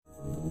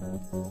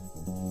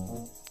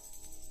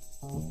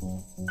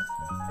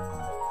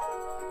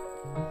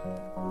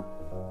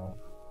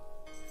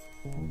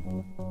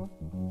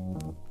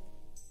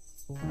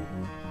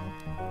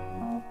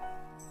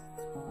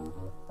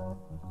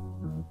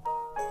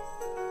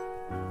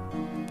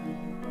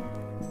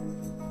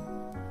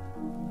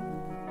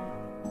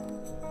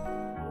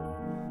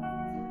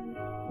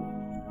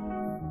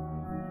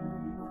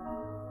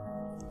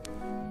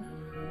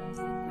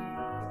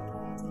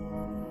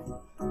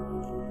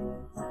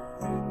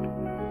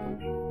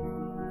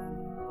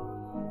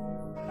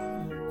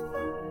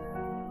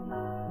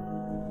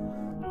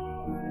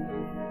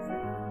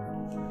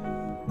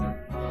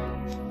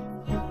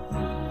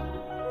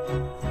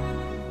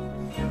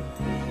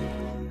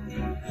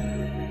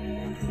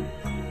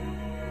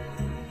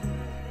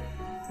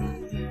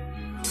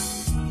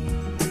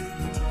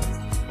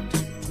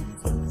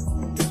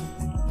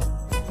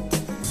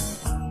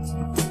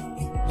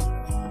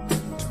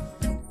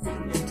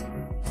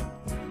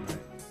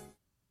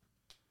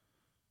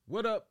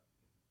What up?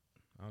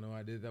 I don't know why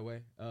I did it that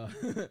way.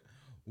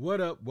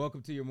 What up?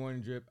 Welcome to your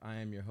morning drip. I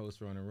am your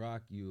host, Ronan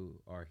Rock. You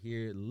are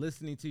here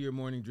listening to your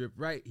morning drip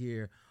right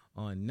here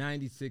on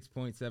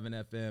 96.7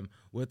 FM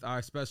with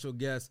our special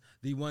guest,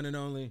 the one and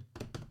only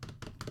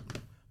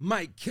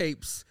Mike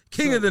Capes,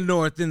 King of the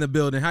North in the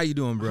building. How you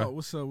doing, bro? Oh,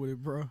 what's up with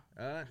it, bro?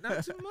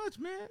 Not too much,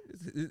 man.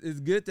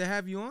 It's good to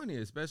have you on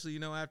here, especially,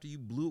 after you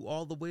blew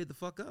all the way the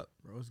fuck up.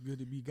 Bro, it's good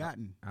to be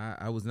gotten.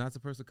 I was not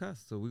supposed to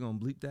cuss, so we're going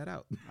to bleep that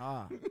out.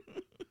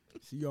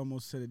 See, you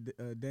almost said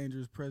a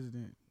dangerous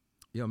president.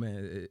 Yo,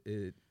 man,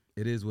 it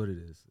is what it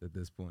is at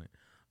this point.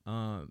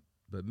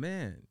 But,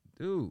 man,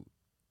 dude,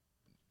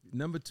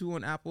 number 2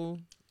 on Apple,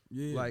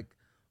 like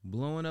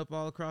blowing up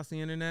all across the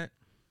internet.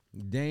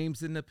 Dame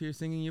sitting up here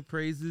singing your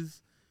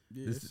praises.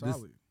 Yeah, it's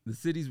solid. The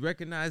city's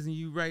recognizing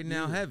you right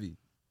now heavy.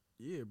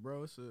 Yeah,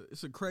 bro,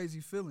 it's a crazy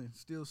feeling.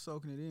 Still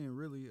soaking it in,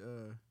 really,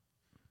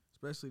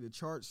 especially the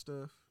chart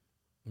stuff.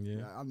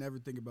 Yeah. I'll never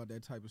think about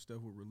that type of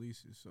stuff with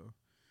releases, so.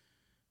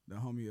 The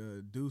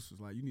homie Deuce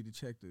was like, "You need to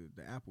check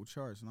the Apple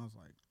charts," and I was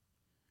like,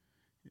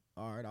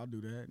 "All right, I'll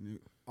do that." And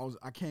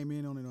I came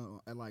in on it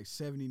at like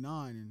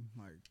 79, and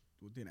like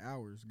within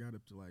hours got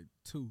up to like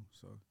 2.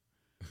 So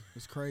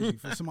it's crazy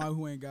for somebody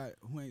who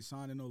ain't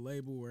signed to no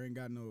label or ain't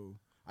got no.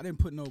 I didn't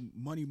put no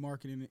money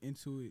marketing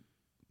into it,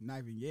 not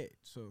even yet.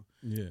 So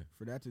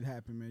for that to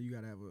happen, man, you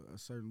gotta have a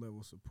certain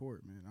level of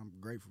support, man. I'm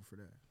grateful for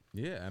that.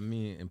 Yeah, I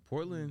mean, in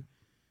Portland.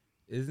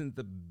 Isn't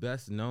the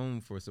best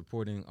known for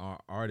supporting our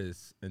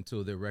artists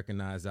until they're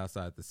recognized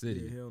outside the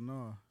city. Yeah, hell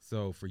no.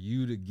 So for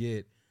you to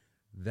get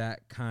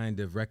that kind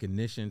of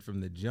recognition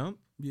from the jump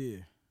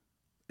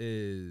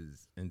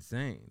is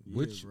insane.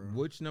 Yeah,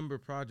 which number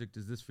project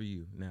is this for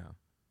you now?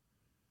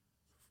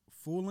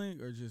 Full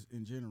length or just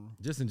in general?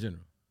 Just in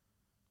general.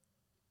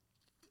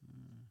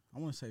 I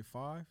want to say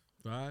 5.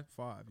 5?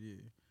 5, yeah.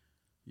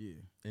 Yeah.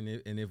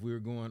 And if we were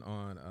going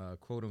on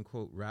quote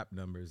unquote rap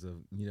numbers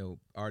of,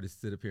 artists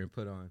sit up here and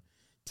put on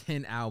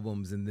 10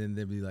 albums and then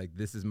they'll be like,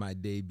 this is my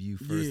debut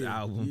first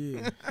album.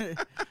 Yeah.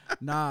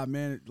 Nah,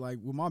 man, like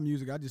with my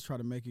music, I just try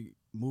to make it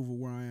move with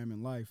where I am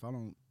in life.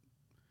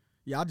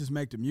 I just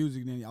make the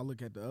music, then I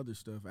look at the other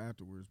stuff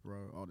afterwards,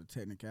 bro. All the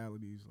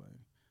technicalities,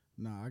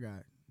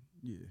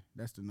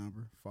 that's the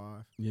number,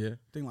 5. Yeah.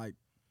 I think like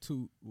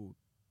 2.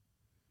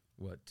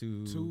 What,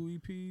 2? 2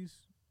 EPs.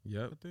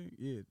 Yep. I think,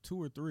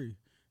 2 or 3,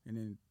 and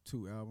then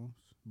 2 albums.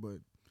 But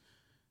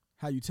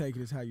how you take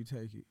it is how you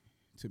take it.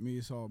 To me,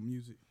 it's all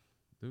music.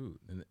 Dude,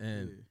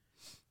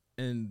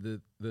 and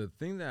the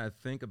thing that I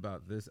think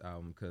about this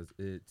album, because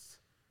it's,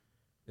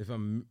 if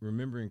I'm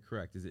remembering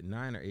correct, is it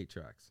 9 or 8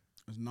 tracks?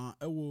 It's 9.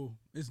 Well,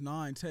 it's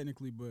 9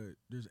 technically, but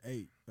there's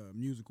 8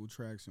 musical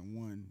tracks and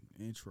 1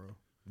 intro.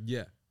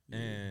 Yeah,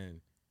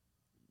 and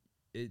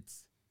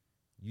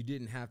you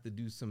didn't have to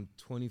do some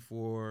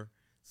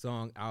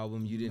 24-song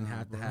album. You didn't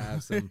have to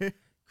have some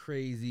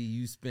crazy.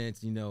 You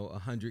spent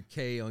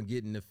 $100K on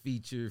getting a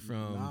feature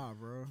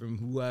from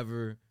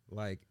whoever.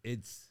 Like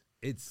it's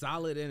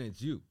solid and it's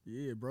you.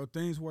 Yeah, bro.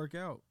 Things work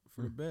out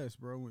for the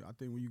best, bro. I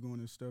think when you go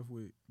into stuff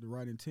with the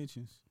right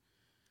intentions,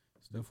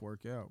 stuff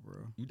work out,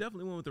 bro. You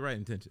definitely went with the right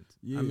intentions.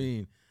 Yeah. I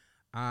mean,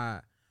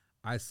 I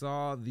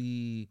saw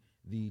the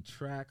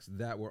tracks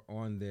that were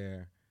on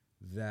there.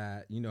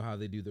 That how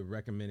they do the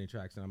recommended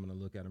tracks, and I'm gonna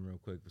look at them real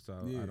quick so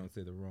I don't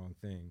say the wrong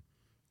thing.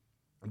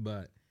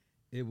 But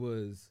it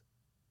was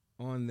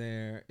on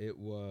there. It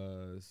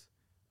was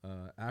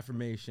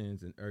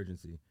affirmations and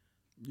urgency.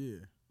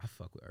 Yeah, I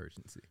fuck with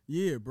urgency.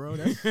 Yeah, bro.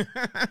 That's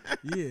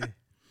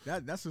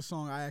that's a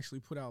song I actually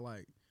put out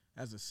like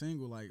as a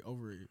single like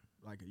over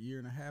like a year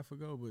and a half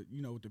ago. But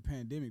with the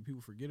pandemic,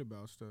 people forget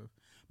about stuff.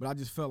 But I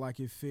just felt like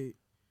it fit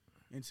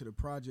into the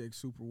project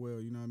super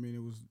well. You know what I mean?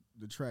 It was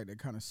the track that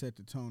kind of set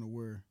the tone of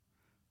where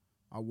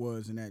I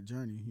was in that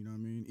journey. You know what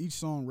I mean? Each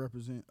song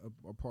represent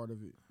a part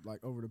of it,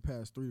 like over the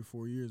past 3 or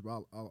 4 years,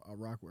 but I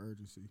rock with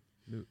urgency.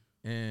 Dude.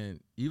 And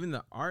even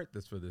the art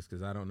that's for this,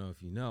 because I don't know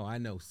if you know, I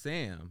know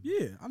Sam.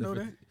 Yeah, I know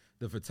that.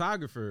 The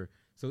photographer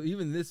So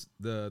even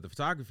the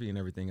photography and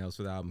everything else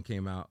for the album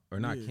came out, or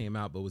not came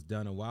out, but was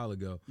done a while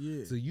ago.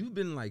 Yeah. So you've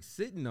been like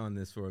sitting on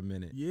this for a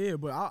minute. Yeah,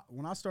 but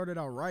when I started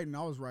out writing,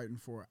 I was writing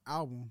for an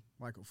album,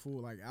 like a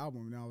full like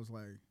album, and I was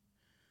like,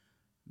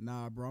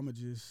 nah, bro,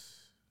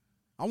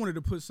 I wanted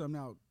to put something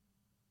out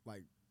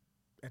like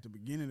at the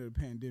beginning of the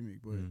pandemic,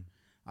 but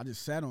I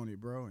just sat on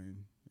it, bro, and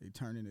it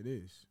turned into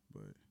this.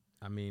 But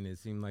I mean, it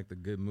seemed like the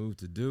good move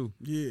to do.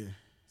 Yeah.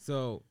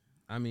 So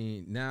I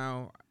mean,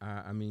 now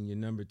I mean you're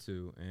number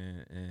 2,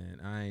 and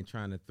I ain't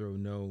trying to throw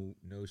no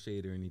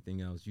shade or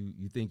anything else.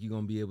 You think you're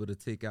gonna be able to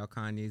take out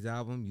Kanye's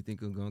album? You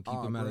think I'm gonna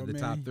keep him out of the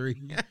top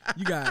 3?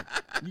 You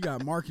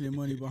got marketing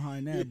money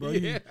behind that, bro.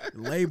 Yeah.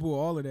 You label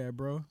all of that,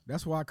 bro.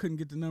 That's why I couldn't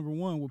get to number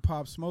 1 with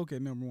Pop Smoke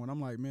at number 1.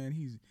 I'm like, man,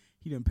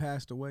 he done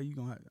passed away.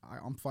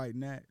 I'm fighting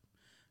that.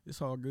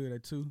 It's all good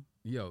at 2.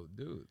 Yo,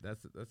 dude,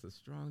 that's a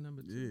strong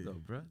number 2 though,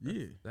 bro.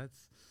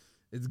 That's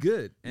it's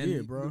good. And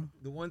yeah, bro.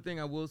 The one thing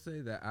I will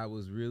say that I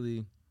was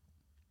really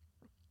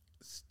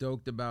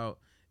stoked about,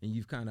 and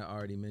you've kind of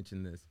already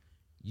mentioned this,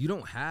 you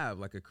don't have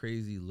like a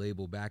crazy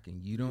label backing.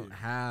 You don't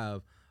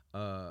have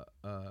an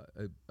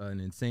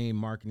insane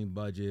marketing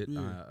budget,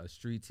 a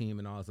street team,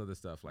 and all this other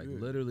stuff. Like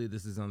literally,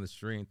 this is on the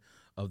strength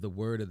of the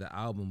word of the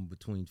album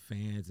between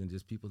fans and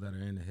just people that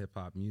are into hip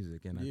hop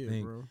music. And I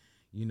think, bro.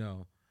 you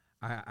know,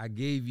 I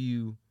gave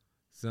you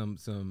some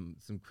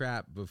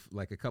crap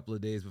like a couple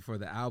of days before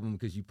the album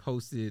because you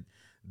posted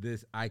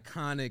this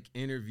iconic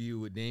interview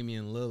with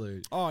Damian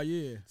Lillard. Oh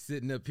yeah,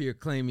 sitting up here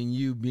claiming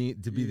you be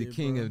the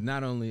king of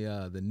not only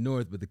the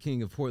North but the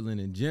king of Portland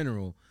in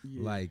general.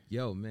 Like,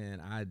 yo,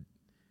 man, I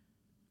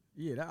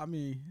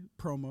mean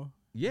promo.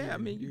 I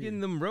mean you getting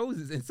them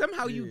roses, and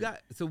somehow you got.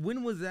 So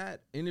when was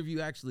that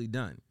interview actually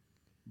done,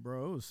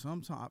 bro? It was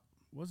sometime.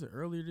 Was it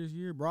earlier this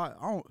year, bro?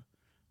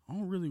 I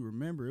don't really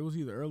remember. It was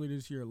either early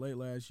this year or late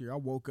last year. I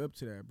woke up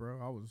to that, bro.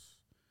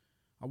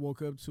 I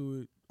woke up to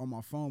it on my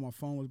phone. My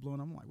phone was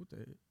blowing. I'm like, what the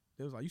heck?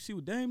 It was like, you see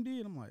what Dame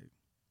did? I'm like,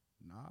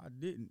 nah, I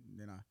didn't.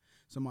 Then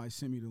somebody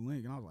sent me the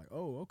link, and I was like,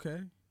 oh, okay.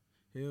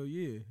 Hell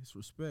yeah. It's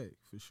respect,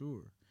 for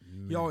sure.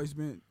 Man. He always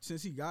been,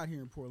 since he got here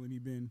in Portland, he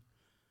been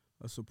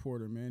a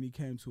supporter, man. He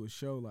came to a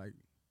show like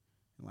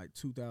in like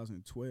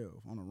 2012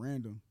 on a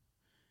random.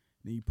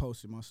 And he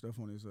posted my stuff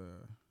on his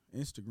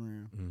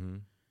Instagram. Mm-hmm.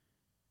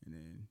 And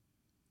then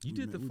you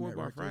did the 4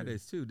 Bar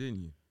Fridays too,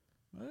 didn't you?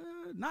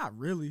 Not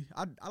really.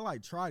 I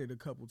like tried it a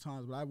couple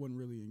times, but I wasn't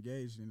really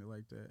engaged in it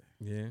like that.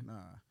 Yeah.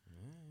 Nah.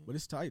 But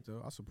it's tight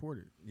though. I support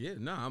it. Yeah.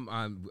 No.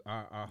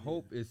 Our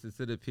hope is to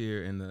sit up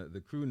here, and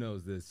the crew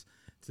knows this,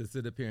 to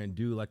sit up here and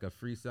do like a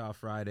Freestyle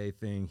Friday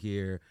thing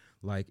here,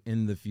 like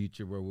in the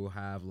future, where we'll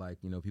have like,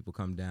 you know, people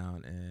come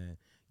down and,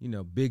 you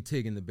know, Big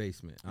Tig in the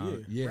basement.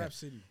 Rap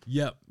City.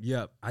 Yep.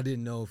 I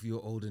didn't know if you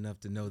were old enough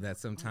to know that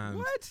sometimes.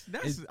 What?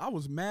 I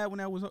was mad when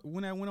that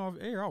went off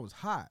air. I was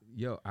hot.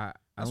 Yo,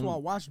 that's why I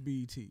watched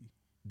BET.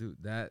 Dude,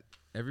 that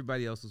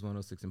everybody else was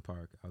 106 in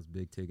Park. I was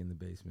Big Tig in the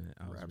basement.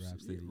 I was Rap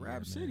City.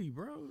 Rap City,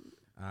 bro.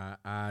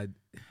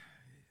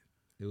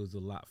 It was a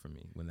lot for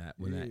me when that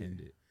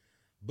ended.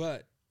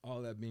 But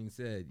all that being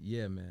said,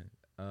 yeah, man.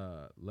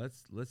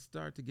 Let's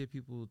start to get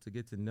people to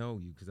get to know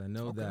you, because I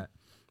know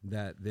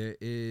that there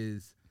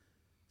is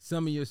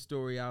some of your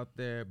story out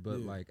there, but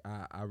like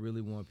I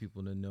really want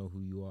people to know who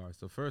you are.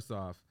 So first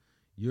off,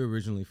 you're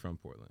originally from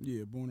Portland.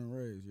 Yeah, born and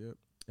raised. Yep.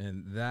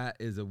 And that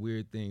is a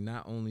weird thing,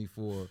 not only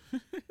for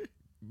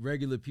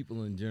regular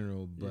people in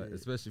general, but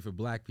especially for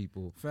black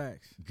people.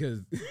 Facts.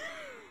 Because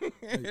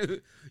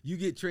you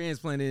get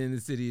transplanted in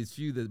the city. It's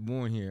few that's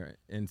born here.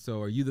 And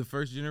so are you the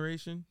first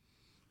generation?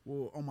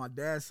 Well, on my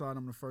dad's side,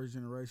 I'm the first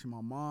generation.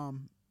 My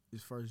mom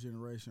is first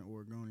generation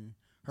Oregonian.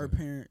 Her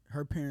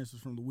parents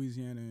was from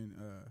Louisiana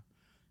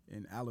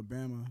and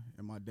Alabama,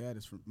 and my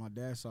dad's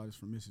side is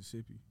from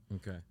Mississippi.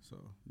 Okay. So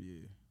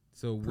yeah.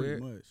 So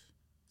pretty much.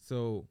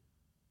 So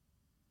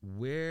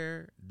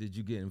where did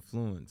you get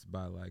influenced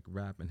by like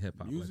rap and hip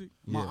hop? Music?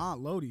 Like, my Aunt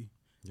Lodi,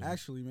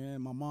 actually,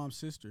 man, my mom's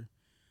sister.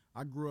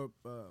 I grew up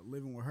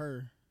living with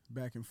her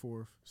back and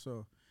forth.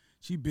 So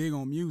she big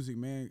on music,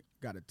 man.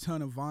 Got a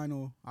ton of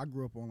vinyl. I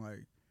grew up on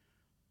like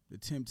The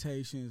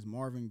Temptations,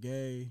 Marvin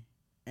Gaye,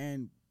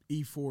 and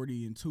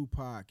E40 and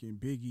Tupac and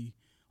Biggie.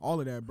 All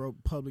of that, bro.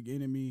 Public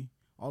Enemy,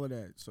 all of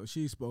that. So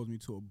she exposed me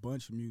to a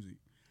bunch of music.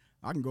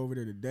 I can go over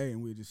there today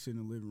and we'll just sit in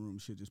the living room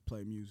and shit, just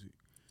play music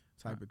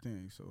type of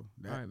thing. So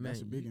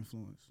that's a big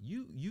influence.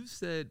 You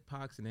said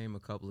Pac's name a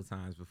couple of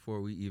times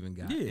before we even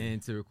got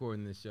into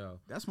recording this show.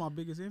 That's my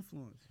biggest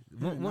influence.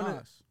 One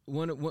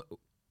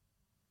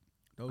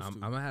Those two. I'm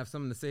gonna have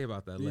something to say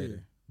about that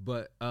later.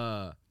 But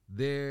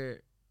there's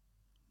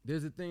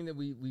a thing that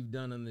we've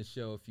done on this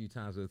show a few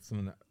times with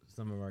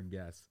some of our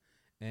guests,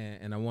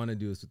 and I want to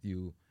do this with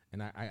you.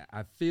 And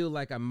I feel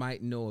like I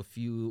might know a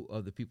few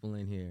of the people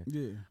in here.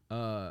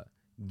 Yeah.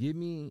 Give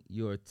me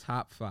your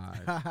top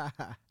 5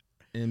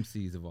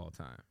 MCs of all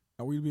time.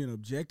 Are we being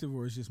objective,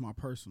 or is just my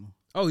personal?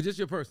 Oh, just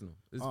your personal.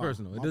 It's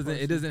personal.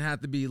 It doesn't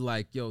have to be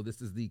like, yo,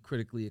 this is the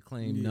critically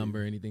acclaimed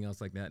number or anything else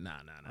like that. Nah.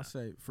 I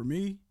say for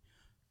me,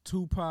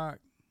 Tupac,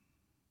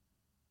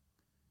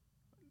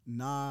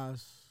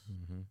 Nas,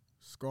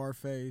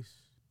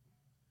 Scarface,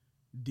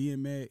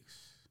 DMX,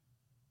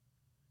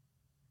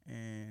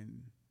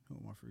 and who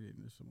am I forgetting?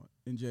 There's someone.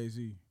 And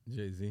Jay-Z.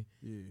 Jay-Z.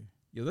 Yeah.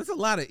 Yo, that's a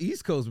lot of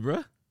East Coast,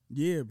 bruh.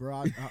 Yeah,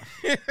 bro. I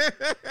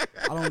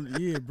don't.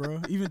 Yeah,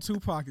 bro. Even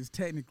Tupac is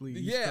technically.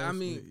 East Yeah, Coast, I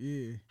mean,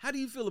 yeah. How do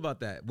you feel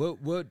about that?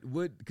 What?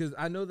 Because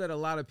I know that a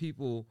lot of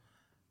people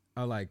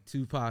are like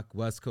Tupac,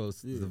 West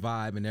Coast, the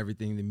vibe and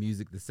everything, the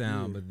music, the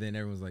sound, but then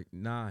everyone's like,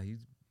 nah,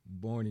 he's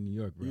born in New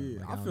York, bro.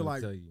 Yeah, like, I feel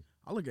like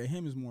I look at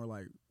him as more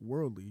like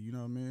worldly. You know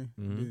what I mean?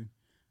 Then,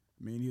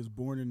 I mean, he was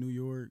born in New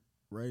York,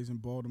 raised in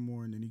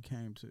Baltimore, and then he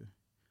came to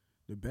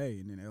the Bay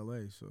and then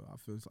L.A. So I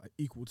feel it's like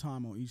equal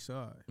time on each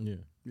side. Yeah.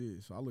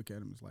 So I look at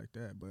him as like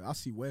that. But I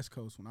see West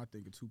Coast when I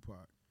think of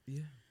Tupac.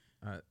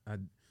 Yeah.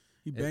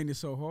 He banged it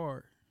so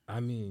hard. I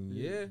mean,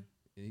 yeah,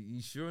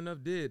 he sure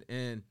enough did.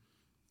 And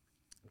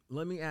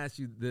let me ask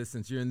you this,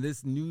 since you're in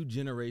this new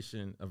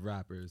generation of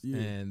rappers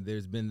and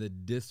there's been the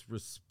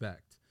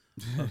disrespect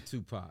of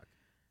Tupac,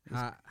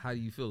 how do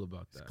you feel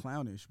about that? It's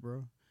clownish,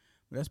 bro.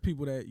 But that's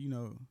people that, you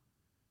know,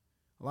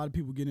 a lot of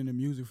people get into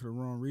music for the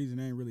wrong reason.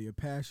 They ain't really a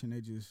passion.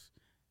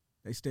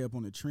 They stay up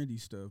on the trendy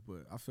stuff.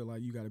 But I feel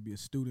like you got to be a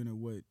student of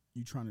what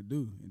you trying to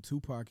do. And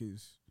Tupac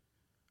is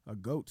a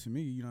GOAT to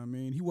me, you know what I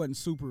mean? He wasn't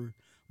super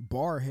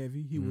bar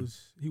heavy. He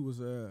was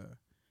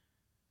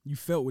you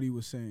felt what he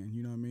was saying,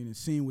 you know what I mean? And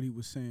seeing what he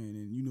was saying,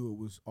 and you knew it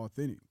was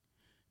authentic.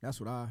 That's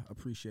what I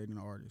appreciate in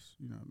an artist,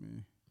 you know what I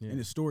mean? Yeah. And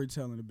his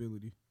storytelling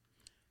ability.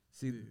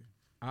 See,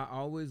 I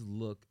always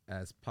look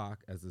as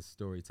Pac as a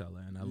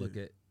storyteller, and I look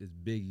at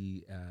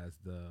Biggie as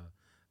the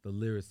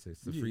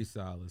lyricist, the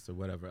freestylist, or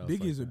whatever else.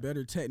 Biggie is a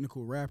better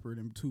technical rapper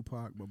than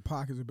Tupac, but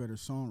Pac is a better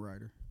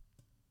songwriter.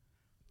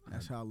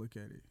 That's how I look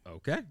at it.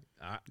 Okay.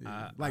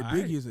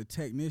 Biggie is a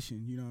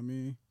technician, you know what I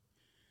mean?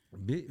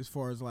 As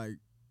far as like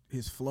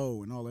his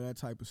flow and all of that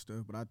type of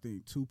stuff, but I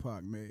think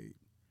Tupac made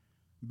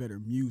better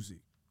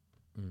music.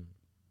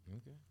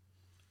 Okay.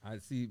 I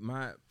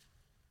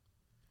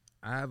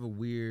have a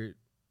weird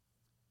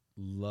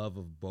love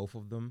of both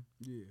of them.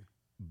 Yeah.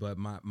 But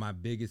my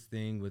biggest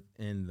thing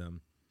within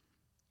them,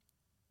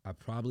 I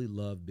probably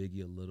love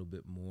Biggie a little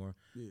bit more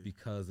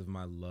because of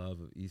my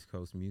love of East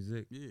Coast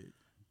music. Yeah.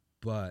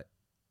 But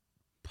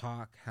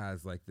Pac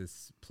has like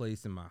this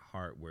place in my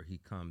heart where he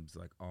comes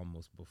like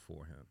almost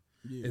before him.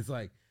 Yeah. It's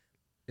like,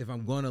 if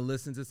I'm going to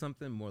listen to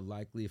something, more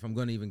likely, if I'm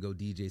going to even go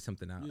DJ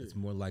something out, it's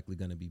more likely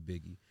going to be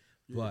Biggie.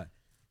 Yeah. But,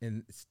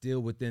 and still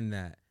within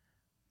that,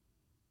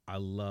 I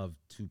love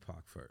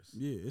Tupac first.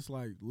 Yeah, it's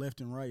like left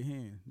and right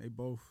hand. They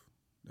both.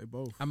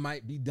 I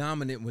might be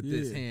dominant with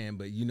this hand,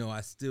 but you know,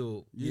 I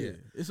still,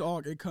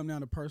 it come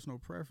down to personal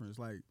preference,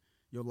 like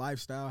your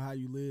lifestyle, how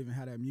you live, and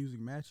how that music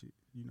match it,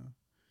 you know.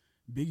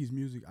 Biggie's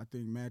music, I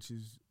think,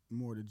 matches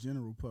more the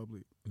general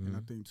public, and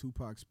I think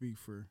Tupac speak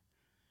for,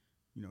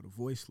 you know, the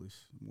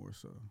voiceless more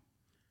so.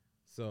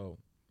 So,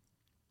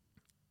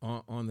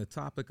 on the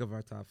topic of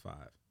our top 5,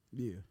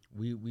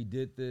 we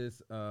did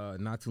this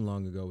not too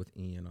long ago with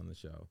Ian on the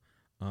show.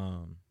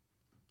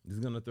 This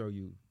is gonna throw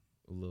you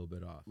a little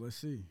bit off. Let's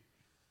see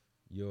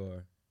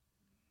your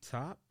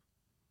top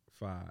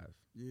 5.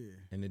 Yeah,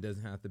 and it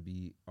doesn't have to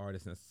be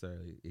artists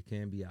necessarily. It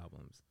can be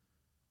albums,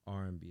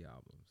 R&B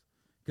albums.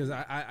 Because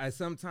I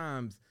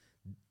sometimes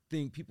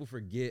think people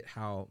forget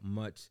how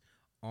much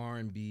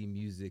R&B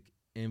music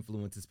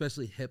influence,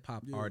 especially hip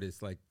hop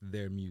artists, like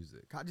their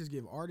music. Can I just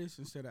give artists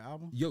instead of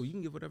albums? Yo, you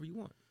can give whatever you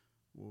want.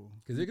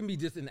 Because there can be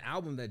just an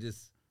album that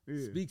just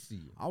speaks to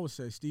you. I would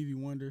say Stevie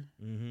Wonder.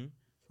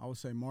 I would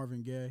say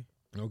Marvin Gaye.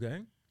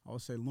 Okay. I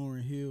would say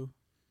Lauryn Hill.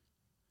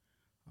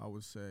 I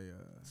would say.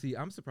 See,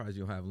 I'm surprised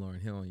you don't have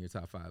Lauryn Hill in your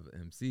top 5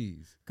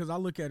 MCs. Because I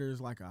look at her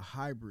as like a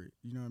hybrid.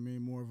 You know what I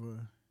mean? More of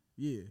a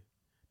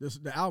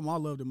The album I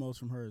love the most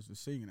from her is the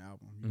singing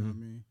album. You know what I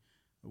mean?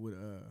 With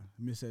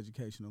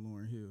Miseducation of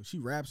Lauryn Hill. She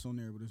raps on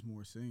there, but it's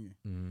more singing.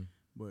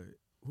 But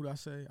who did I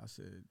say? I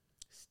said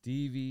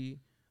Stevie,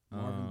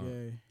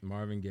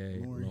 Marvin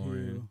Gaye,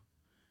 Lauryn Hill.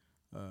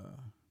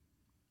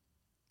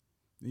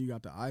 Then you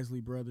got the Isley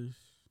Brothers,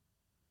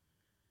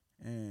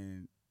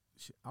 and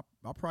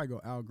I'll probably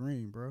go Al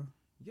Green, bro.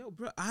 Yo,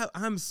 bro,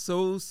 I'm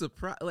so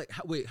surprised. Like,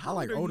 wait, how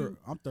old are older? You?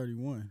 I'm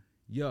 31.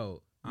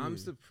 Yo, I'm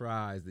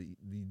surprised that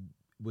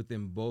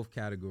within both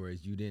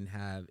categories you didn't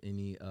have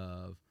any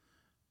of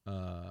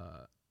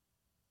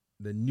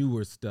the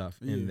newer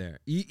stuff in there.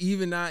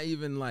 Even not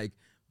even like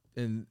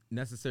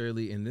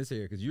necessarily in this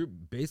area, because you're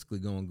basically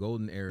going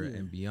golden era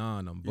and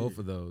beyond on both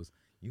of those.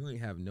 You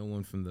ain't have no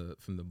one from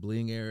the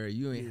bling era.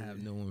 You ain't have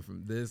no one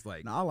from this.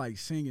 Like, I like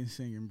singing,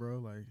 bro.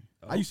 Like,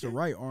 I used to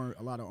write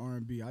a lot of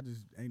R&B. I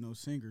just ain't no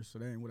singer, so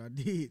that ain't what I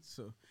did.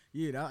 So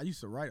I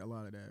used to write a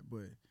lot of that.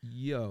 But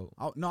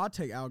I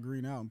take Al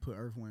Green out and put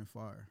Earth, Wind,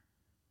 Fire.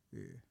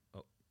 Yeah.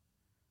 Oh,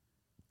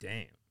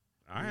 damn.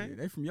 All right.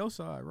 They from your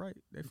side, right?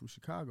 They from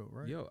Chicago,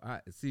 right? Yo, I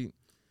see.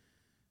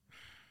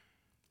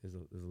 There's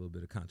a little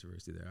bit of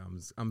controversy there.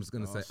 I'm just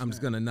gonna say, snap. I'm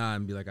just gonna nod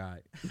and be like, all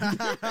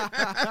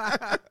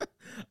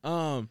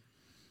right.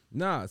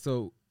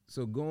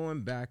 So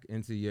going back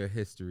into your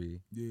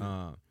history,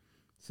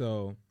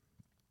 so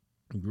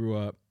grew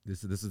up.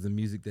 This is the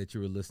music that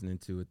you were listening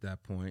to at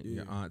that point. Yeah.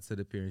 Your aunt sit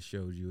up here and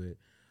showed you it.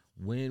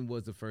 When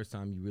was the first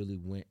time you really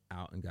went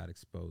out and got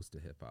exposed to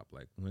hip hop?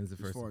 Like, when's the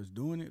first? As far as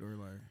doing it, or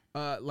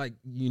like, like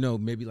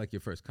maybe like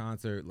your first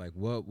concert. Like,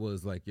 what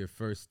was like your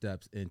first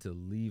steps into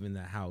leaving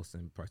the house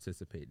and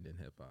participating in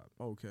hip hop?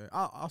 okay,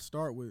 I'll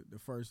start with the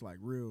first like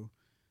real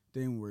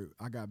thing where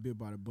I got bit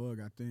by the bug.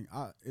 I think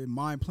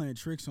Mind Playing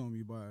Tricks on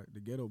Me by the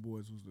Ghetto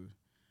Boys was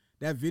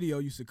that video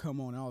used to come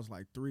on. I was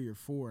like 3 or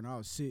 4, and I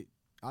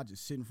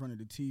just sit in front of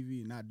the TV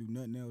and not do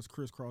nothing else,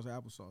 crisscross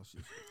applesauce,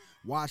 just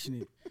watching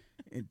it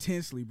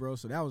intensely, bro.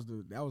 So that was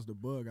the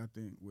bug, I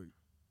think, with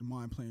the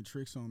Mind Playing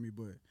Tricks on Me.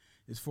 But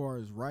as far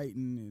as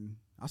writing, and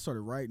I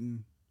started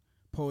writing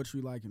poetry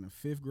like in the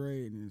 5th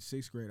grade, and in the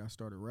 6th grade I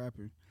started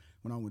rapping.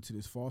 When I went to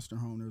this foster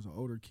home, there was an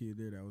older kid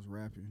there that was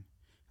rapping.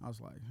 I was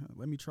like,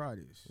 let me try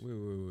this. Wait.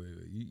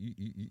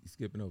 You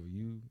skipping over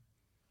you?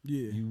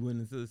 Yeah. You went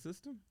into the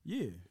system?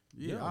 Yeah.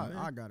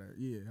 I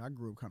I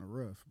grew up kind of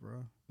rough,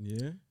 bro.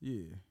 Yeah.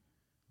 Yeah.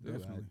 Dude,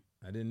 Definitely.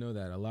 I didn't know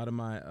that. A lot of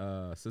my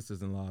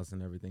sisters-in-laws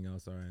and everything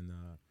else are in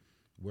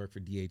work for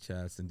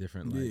DHS and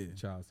different like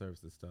child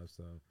services stuff.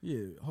 So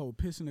yeah, whole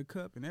piss in the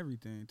cup and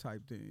everything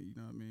type thing. You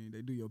know what I mean?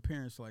 They do your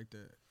parents like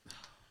that.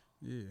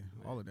 Yeah,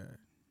 all of that.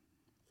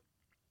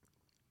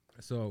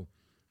 So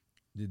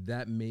did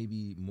that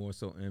maybe more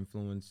so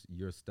influence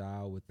your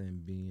style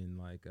within being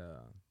like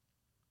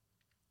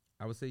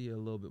I would say you're a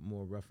little bit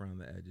more rough around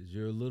the edges.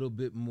 You're a little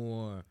bit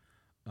more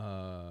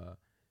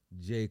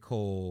J.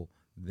 Cole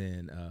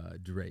than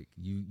Drake.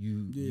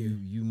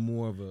 You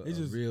more of a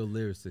real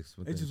lyricist.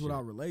 It's just what I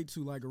relate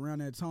to. Like around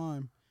that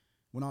time,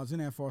 when I was in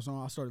that far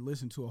song, I started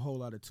listening to a whole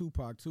lot of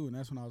Tupac too, and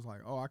that's when I was like,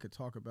 oh, I could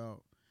talk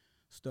about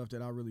stuff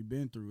that I really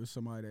been through. It's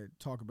somebody that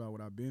talk about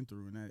what I've been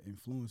through, and that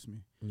influenced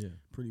me. Yeah,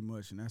 pretty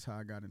much, and that's how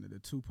I got into the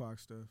Tupac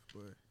stuff.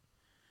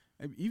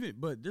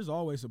 But there's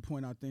always a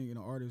point, I think, in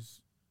an artist's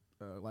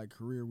like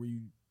career where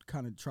you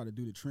kind of try to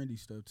do the trendy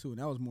stuff too, and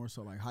that was more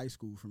so like high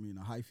school for me, and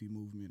the hyphy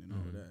movement and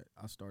all of that.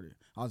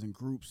 I was in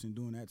groups and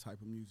doing that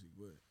type of music,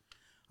 but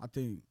I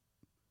think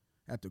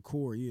at the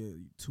core,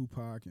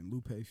 Tupac and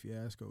Lupe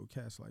Fiasco,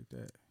 cats like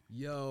that.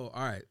 Yo,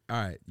 all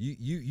right.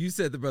 You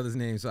said the brother's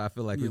name, so I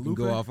feel like we can Lupe?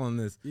 go off on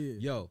this. Yeah.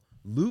 Yo,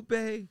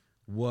 Lupe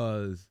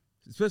was,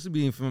 especially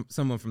being from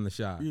someone from the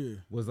shop,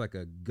 was like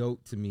a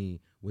goat to me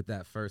with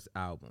that first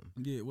album.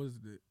 Yeah, what is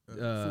it?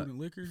 Food and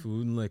Liquor?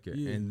 Food and Liquor.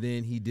 Yeah. And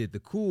then he did The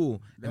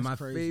Cool. That's and my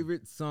crazy.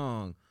 favorite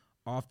song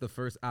off the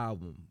first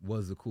album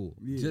was The Cool.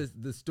 Yeah. Just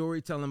the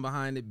storytelling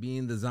behind it,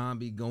 being the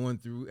zombie, going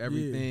through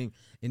everything,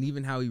 and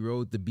even how he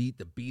wrote the beat.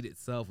 The beat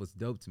itself was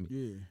dope to me.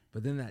 Yeah.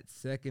 But then that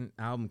second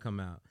album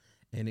come out,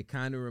 and it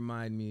kind of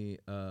reminded me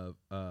of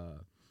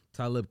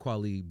Talib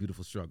Kweli,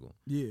 Beautiful Struggle.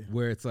 Yeah.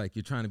 Where it's like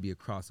you're trying to be a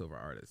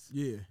crossover artist.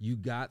 Yeah. You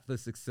got the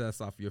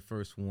success off your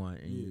first one,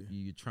 and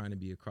you're trying to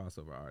be a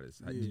crossover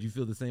artist. Yeah. Did you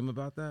feel the same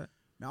about that?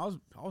 Now,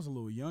 I was a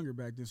little younger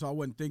back then, so I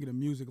wasn't thinking of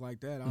music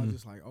like that. I was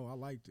just like, oh, I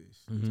like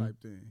this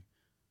type thing.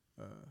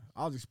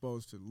 I was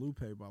exposed to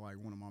Lupe by like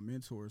one of my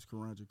mentors,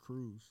 Karanja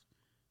Cruz.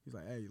 He's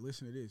like, hey,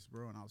 listen to this,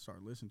 bro. And I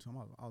started listening to him.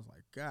 I was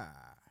like, God,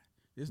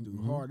 this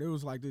dude hard. It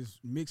was like this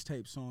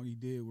mixtape song he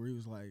did where he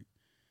was like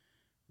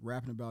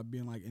rapping about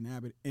being like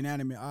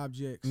inanimate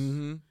objects,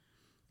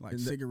 like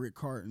cigarette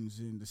cartons,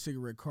 and the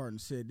cigarette carton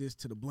said this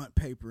to the blunt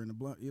paper, and the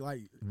blunt,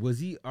 was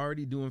he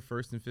already doing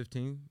First and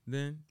 15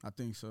 then? I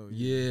think so.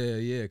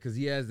 Yeah, because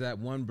he has that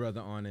one brother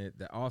on it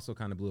that also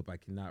kind of blew up. I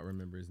cannot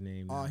remember his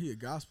name. Oh, he a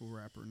gospel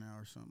rapper now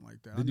or something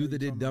like that. The dude that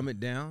did Dumb It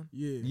Down?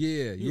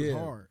 Yeah. He was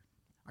hard.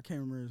 I can't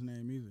remember his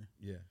name either.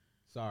 Yeah.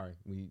 Sorry.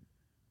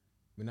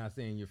 We're not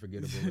saying you're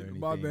forgettable or anything.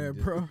 My bad,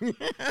 bro.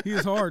 He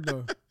was hard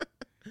though.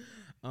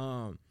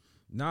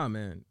 Nah,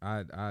 man,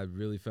 I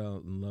really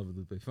fell in love with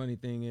Lupe. Funny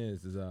thing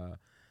is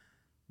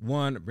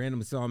one,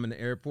 randomly saw him in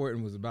the airport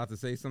and was about to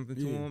say something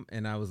to him,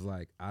 and I was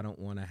like, I don't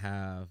want to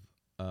have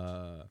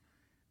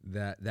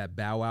that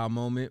Bow Wow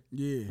moment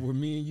where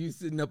me and you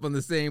sitting up on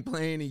the same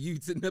plane and you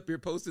sitting up here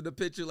posting a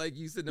picture like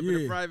you sitting up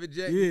in a private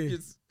jet.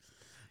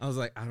 I was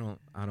like, I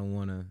don't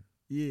want to.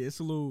 Yeah, it's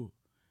a little.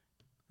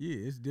 Yeah,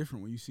 it's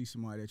different when you see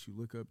somebody that you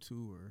look up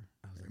to or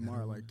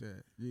admire like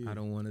that. Yeah. I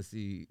don't want to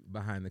see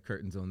behind the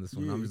curtains on this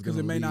one. Yeah, I'm just because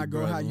it may not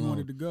go how you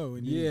wanted to go.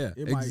 And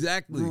it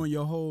might ruin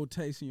your whole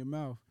taste in your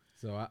mouth.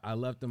 So I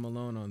left him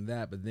alone on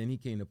that. But then he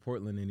came to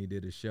Portland and he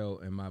did a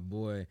show. And my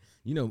boy,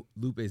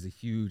 Lupe's a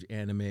huge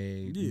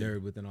anime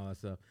nerd with and all that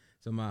stuff.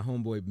 So my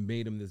homeboy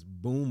made him this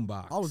boom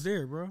box. I was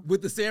there, bro.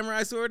 With the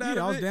samurai sword out of it?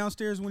 Yeah, I was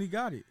downstairs when he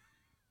got it.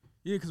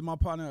 Yeah, because my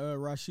partner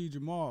Rashid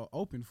Jamal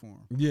opened for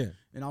him. Yeah.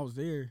 And I was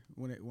there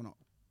when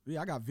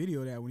I got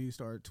video of that when he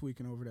started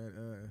tweaking over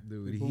that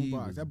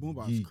boombox. That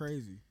boombox is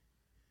crazy.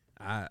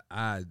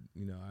 I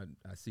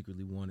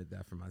secretly wanted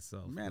that for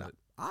myself. Man,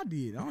 I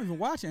did. I don't even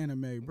watch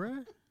anime,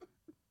 bro.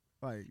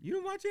 Like, you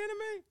don't watch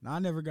anime? No, I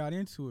never got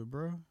into it,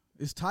 bro.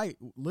 It's tight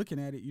looking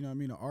at it, you know what I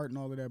mean, the art and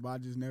all of that, but I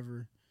just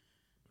never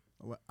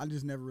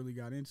really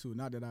got into it.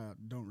 Not that I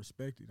don't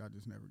respect it, I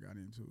just never got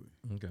into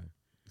it. Okay.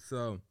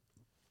 So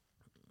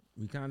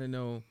we kind of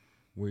know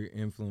where your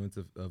influence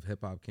of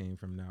hip hop came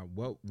from now.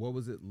 What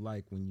was it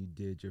like when you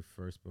did your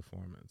first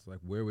performance? Like,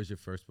 where was your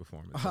first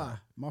performance?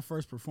 My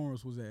first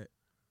performance was at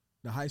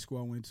the high school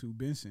I went to,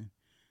 Benson.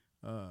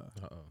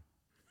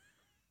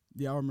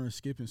 Yeah, I remember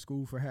skipping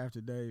school for half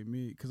the day,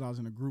 because I was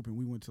in a group and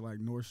we went to like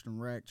Nordstrom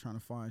Rack trying to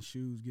find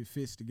shoes, get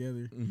fits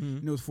together. Mm-hmm.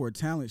 And it was for a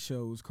talent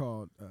show. It was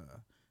called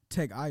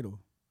Tech Idol.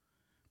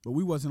 But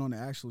we wasn't on the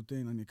actual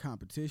thing, on the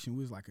competition.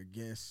 We was like a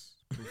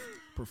guest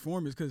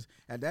performance, because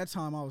at that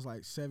time I was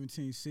like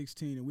 17,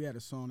 16, and we had a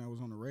song that was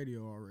on the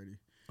radio already.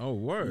 Oh,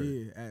 word.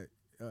 Yeah,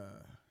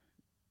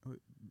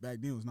 back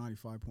then it was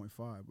 95.5,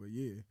 but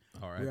yeah.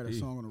 R.I.P. We had a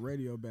song on the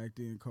radio back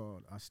then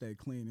called I Stay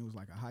Clean. It was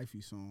like a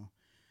hyphy song.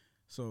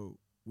 So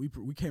we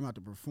came out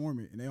to perform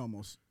it, and they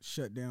almost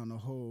shut down the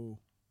whole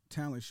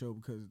talent show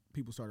because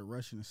people started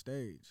rushing the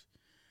stage.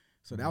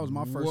 So that was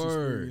my first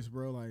experience,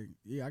 bro. Like,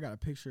 yeah, I got a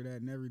picture of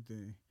that and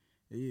everything.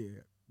 Yeah,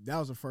 that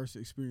was the first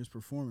experience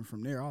performing.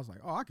 From there, I was like,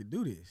 oh, I could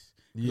do this.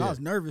 Yeah. I was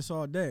nervous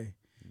all day.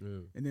 Yeah.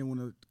 And then when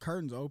the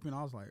curtains opened,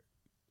 I was like,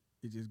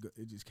 it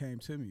just came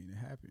to me and it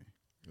happened.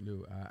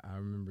 Dude, I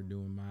remember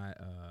doing my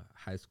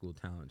high school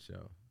talent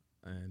show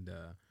and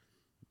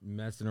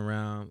messing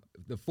around.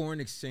 The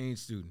foreign exchange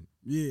student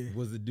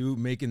was the dude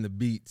making the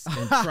beats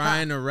and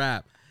trying to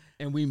rap.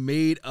 And we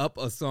made up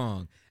a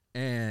song.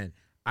 And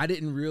I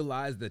didn't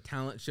realize the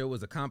talent show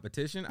was a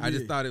competition. I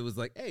just thought it was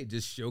like, hey,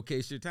 just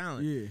showcase your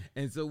talent. Yeah.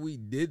 And so we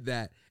did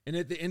that. And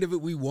at the end of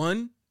it, we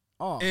won.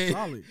 Oh,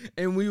 solid.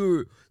 And we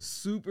were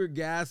super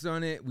gassed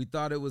on it. We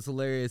thought it was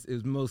hilarious. It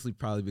was mostly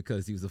probably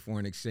because he was a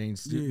foreign exchange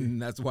student,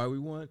 and that's why we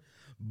won.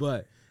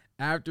 But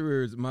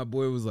afterwards, my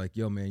boy was like,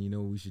 yo, man, you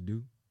know what we should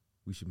do?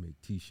 We should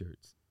make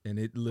T-shirts. And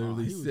it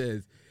literally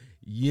says,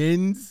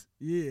 Yins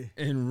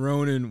and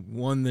Ronan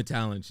won the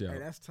talent show. Hey,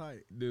 that's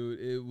tight.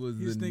 Dude, it was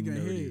the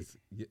nerdiest.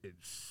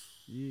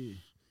 Yeah.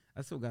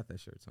 I still got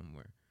that shirt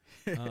somewhere.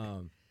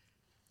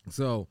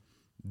 So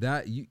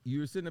that you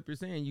were sitting up here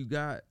saying you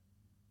got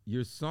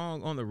your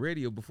song on the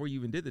radio before you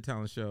even did the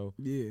talent show.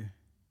 Yeah.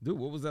 Dude,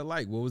 what was that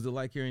like? What was it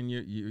like hearing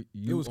you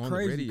It was on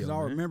crazy the radio? Because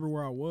I remember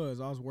where I was.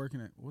 I was working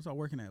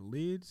at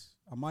Lids?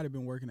 I might have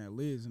been working at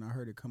Lids, and I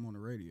heard it come on the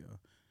radio.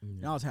 Yeah.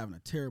 And I was having a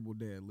terrible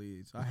day at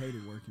Lids. I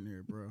hated working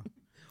there, bro.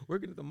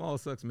 Working at the mall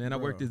sucks, man. Bro.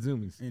 I worked at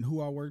Zoomies. And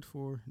who I worked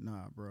for?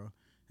 Nah, bro.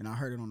 And I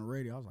heard it on the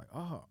radio. I was like,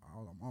 oh,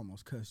 I'm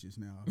almost cussed just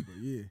now. But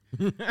yeah.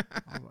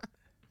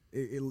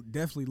 It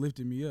definitely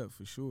lifted me up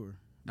for sure.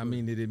 I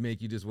mean, did it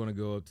make you just want to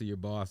go up to your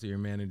boss or your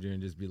manager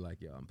and just be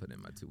like, yo, I'm putting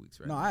in my 2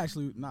 weeks right now? I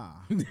actually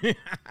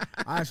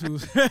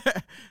was,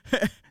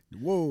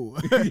 whoa.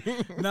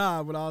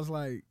 Nah, but I was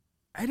like,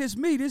 hey, this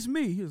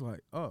me. He was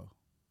like, oh.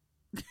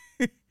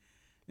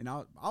 And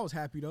I was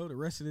happy, though, the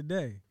rest of the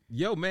day.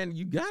 Yo, man,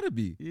 you got to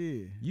be.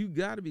 Yeah. You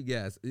got to be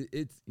gassed.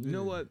 It's you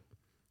know what?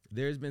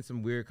 There's been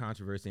some weird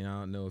controversy, and I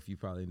don't know if you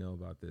probably know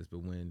about this, but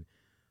when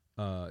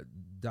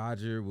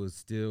Dodger was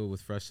still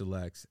with Fresh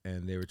Selects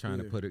and they were trying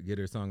to get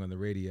her song on the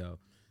radio,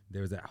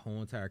 there was that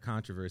whole entire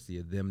controversy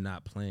of them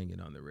not playing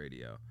it on the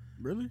radio.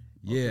 Really?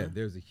 Yeah, okay.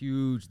 There's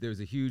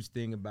a huge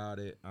thing about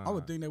it. I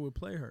would think they would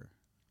play her.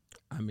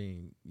 I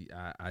mean,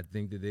 I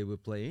think that they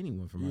would play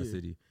anyone from our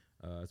city.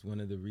 It's one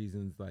of the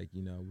reasons, like,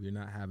 you know, we're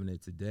not having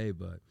it today,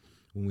 but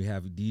when we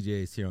have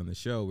DJs here on the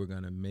show, we're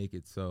going to make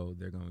it so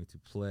they're going to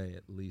play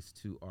at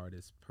least 2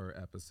 artists per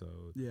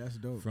episode. Yeah, that's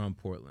dope. From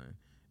Portland.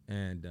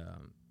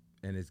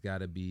 And it's got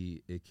to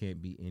be, it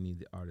can't be any of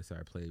the artists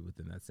I played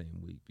within that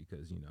same week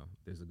because, you know,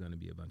 there's going to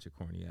be a bunch of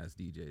corny-ass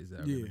DJs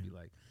that are going to be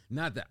like,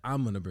 not that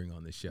I'm going to bring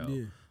on the show,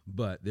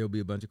 but there'll be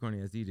a bunch of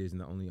corny-ass DJs,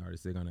 and the only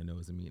artist they're going to know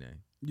is Amine.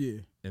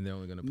 Yeah. And they're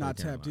only going to play not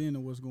tapped into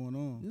what's going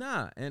on.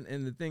 Nah, and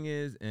the thing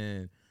is,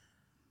 and,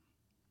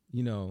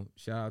 you know,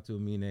 shout out to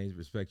Amine,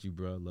 respect you,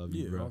 bro, love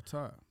you, bro. Yeah, all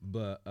time.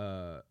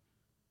 But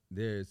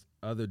there's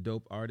other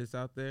dope artists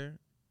out there,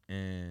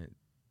 and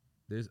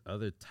there's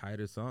other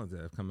tighter songs that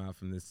have come out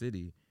from the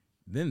city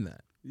than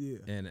that. Yeah.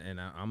 And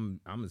I'm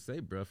gonna say,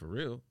 bro, for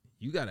real,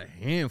 you got a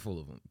handful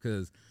of them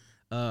because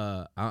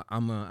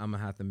I'm gonna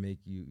have to make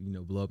you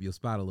blow up your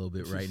spot a little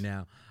bit right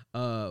now.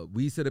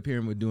 We sit up here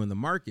and we're doing the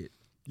market.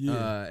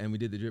 Yeah. And we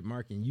did the drip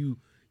market. And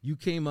you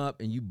came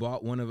up and you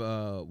bought one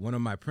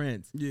of my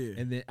prints. Yeah.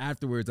 And then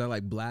afterwards I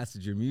like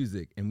blasted your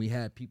music and we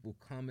had people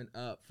coming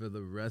up for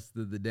the rest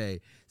of the day,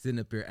 sitting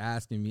up here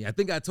asking me. I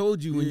think I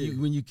told you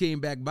when you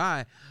came back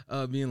by,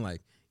 being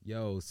like,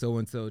 yo,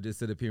 so-and-so just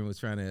sit up here and was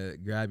trying to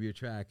grab your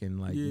track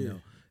and like, you know,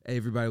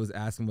 everybody was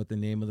asking what the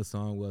name of the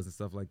song was and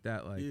stuff like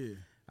that. Like,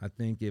 I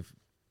think if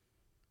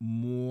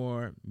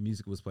more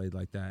music was played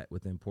like that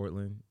within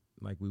Portland,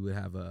 like we would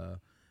have a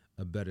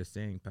better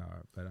staying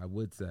power. But I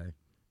would say,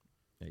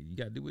 hey, you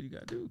got to do what you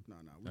got to do. No,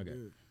 we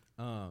good.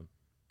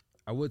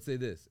 I would say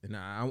this, and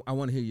I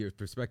want to hear your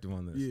perspective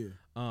on this. Yeah.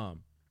 Out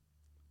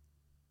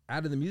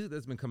of the music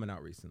that's been coming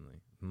out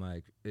recently,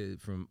 like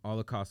from all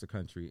across the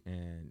country,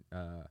 and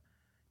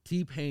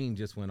T-Pain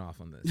just went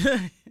off on this.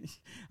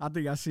 I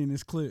think I seen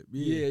this clip.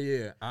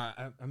 Yeah.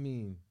 I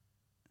mean,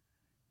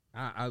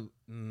 it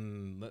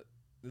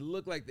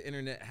looked like the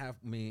internet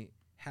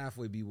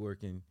halfway be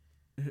working.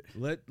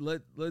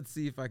 Let's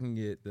see if I can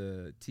get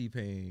the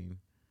T-Pain.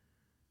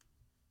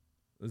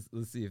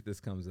 Let's see if this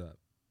comes up.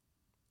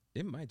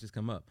 It might just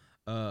come up.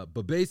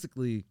 But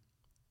basically,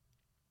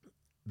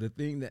 the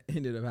thing that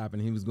ended up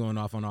happening, he was going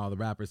off on all the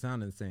rappers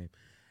sounding the same.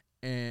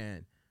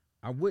 And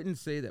I wouldn't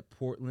say that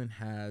Portland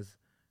has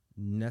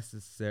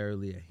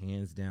necessarily a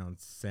hands down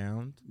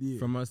sound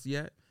from us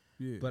yet.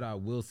 Yeah. But I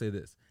will say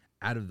this.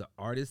 Out of the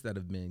artists that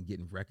have been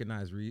getting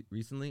recognized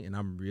recently, and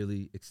I'm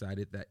really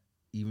excited that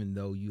even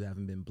though you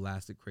haven't been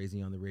blasted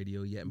crazy on the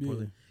radio yet in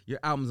Portland, your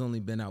album's only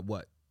been out,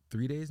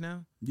 3 days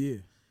now? Yeah.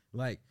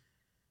 Like,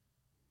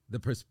 the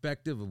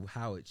perspective of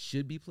how it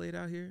should be played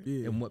out here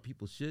and what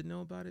people should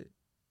know about it,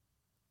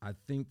 I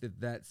think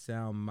that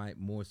sound might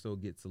more so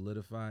get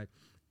solidified,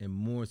 and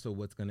more so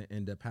what's going to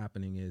end up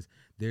happening is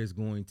there's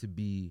going to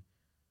be,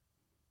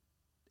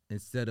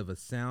 instead of a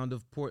sound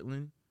of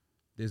Portland,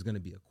 there's going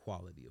to be a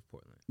quality of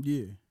Portland.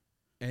 Yeah.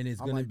 And it's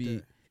going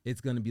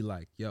to be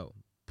like, yo,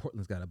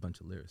 Portland's got a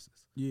bunch of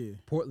lyricists. Yeah.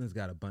 Portland's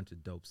got a bunch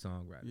of dope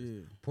songwriters.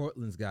 Yeah.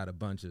 Portland's got a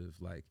bunch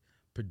of like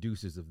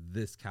producers of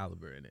this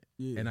caliber in it.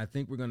 Yeah. And I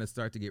think we're going to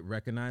start to get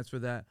recognized for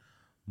that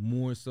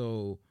more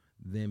so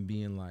than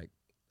being like,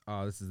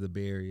 oh, this is the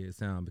Bay Area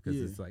sound because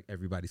it's like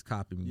everybody's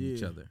copying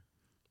each other.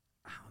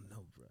 I don't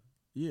know, bro.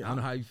 Yeah. I don't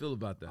know how you feel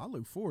about that. I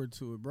look forward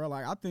to it, bro.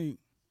 Like, I think,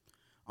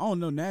 I don't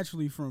know,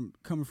 naturally from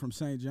coming from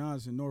St.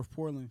 John's in North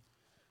Portland,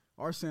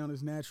 our sound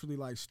is naturally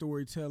like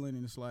storytelling,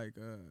 and it's like,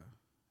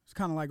 it's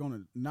kind of like on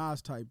a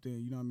Nas type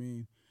thing, you know what I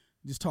mean?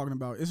 Just talking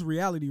about, it's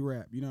reality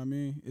rap, you know what I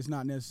mean? It's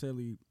not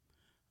necessarily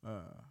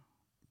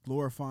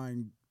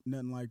glorifying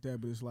nothing like that,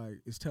 but it's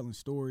like, it's telling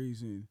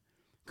stories and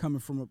coming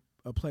from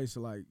a place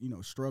of like, you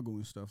know, struggle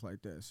and stuff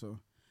like that. So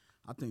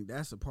I think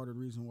that's a part of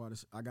the reason why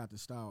I got the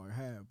style I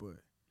have. But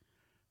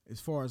as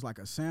far as like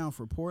a sound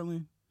for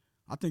Portland,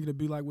 I think it'd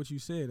be like what you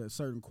said, a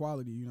certain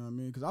quality, you know what I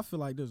mean? Because I feel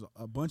like there's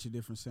a bunch of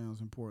different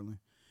sounds in Portland.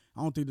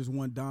 I don't think there's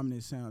one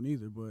dominant sound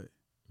either, but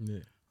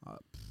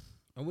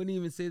I wouldn't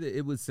even say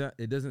that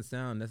it doesn't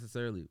sound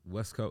necessarily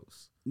West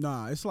Coast.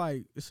 Nah, it's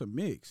like, it's a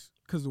mix.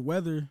 Because the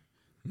weather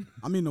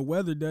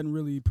doesn't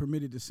really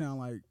permit it to sound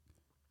like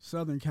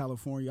Southern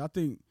California. I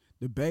think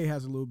the Bay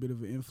has a little bit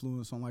of an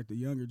influence on like the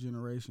younger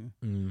generation,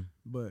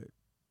 but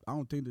I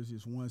don't think there's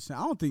just one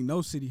sound. I don't think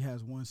no city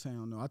has one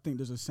sound, though. I think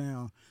there's a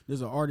sound,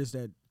 there's an artist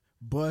that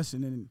busts,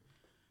 and then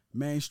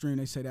mainstream,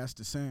 they say that's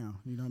the sound.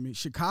 You know what I mean?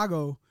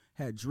 Chicago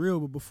had drill,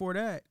 but before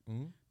that,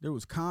 there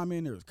was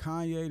Common, there was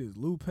Kanye, there's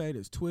Lupe,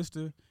 there's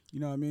Twista. You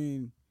know what I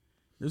mean?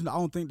 I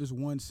don't think there's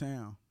one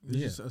sound.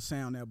 There's just a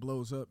sound that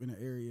blows up in an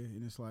area,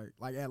 and it's like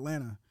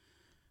Atlanta.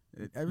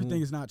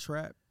 Everything is not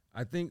trap.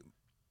 I think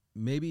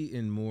maybe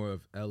in more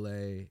of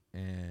LA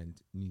and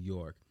New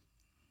York,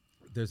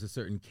 there's a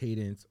certain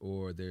cadence,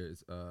 or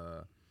there's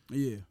a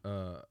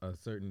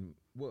certain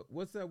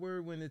what's that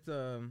word when it's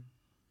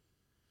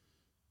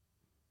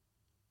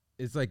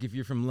like if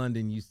you're from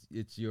London,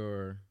 it's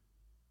your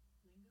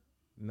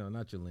lingo? No,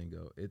 not your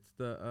lingo. It's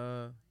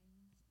the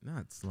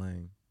not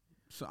slang.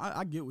 So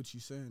I get what you're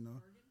saying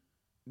though.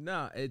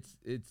 No, it's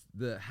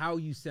the how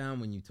you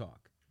sound when you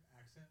talk.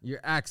 Your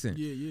accent.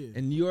 Yeah.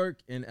 In New York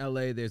and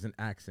LA, there's an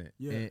accent.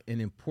 Yeah. And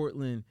in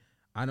Portland,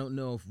 I don't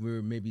know if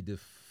we're maybe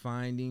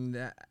defining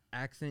that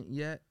accent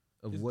yet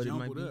of it's what it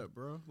might be. Up,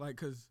 bro. Like,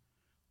 cause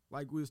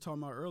like we was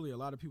talking about earlier, a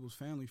lot of people's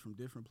family from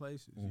different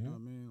places. You know what I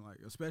mean? Like,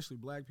 especially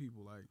black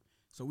people. Like,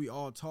 so we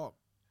all talk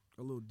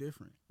a little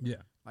different.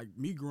 Yeah. Like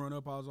me growing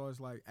up, I was always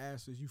like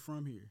asked, "Is you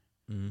from here?"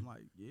 I'm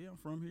like, "Yeah, I'm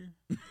from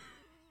here."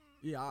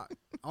 Yeah,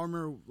 I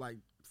remember like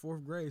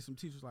 4th grade, some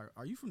teachers like,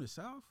 "Are you from the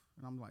South?"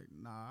 And I'm like,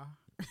 "Nah."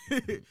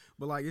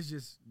 But like, it's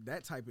just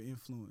that type of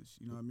influence,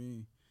 you know what I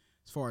mean?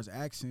 As far as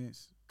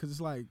accents, because it's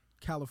like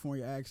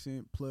California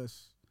accent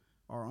plus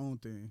our own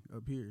thing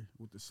up here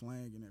with the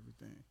slang and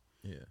everything.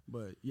 Yeah.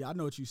 But yeah, I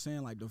know what you're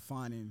saying, like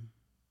defining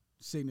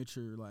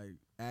signature like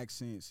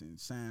accents and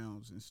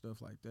sounds and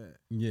stuff like that.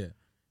 Yeah.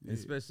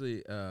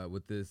 Especially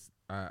with this,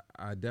 I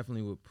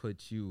definitely would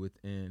put you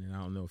within, and I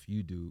don't know if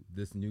you do,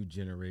 this new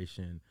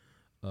generation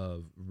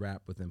of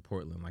rap within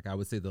Portland. Like, I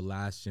would say the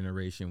last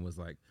generation was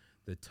like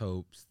the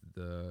Topes,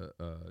 the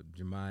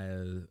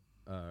Jemiah,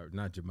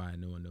 not Jemiah,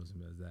 no one knows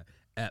him as that,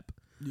 Ep.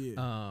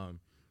 Yeah.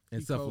 And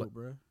he stuff cold, like,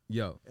 bro.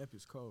 Yo, Ep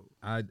is cold.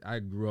 I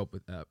grew up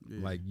with Ep.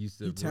 Yeah. Like, used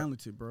to he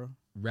talented, bro.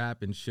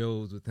 Rap in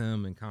shows with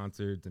him and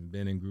concerts and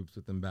been in groups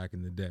with him back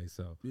in the day.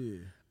 So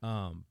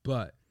yeah.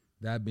 But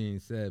that being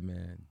said,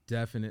 man,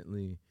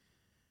 definitely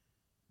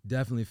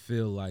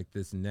feel like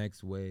this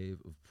next wave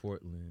of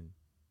Portland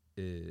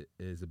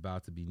is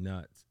about to be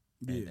nuts.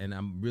 Yeah. And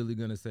I'm really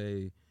gonna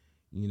say,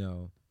 you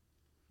know,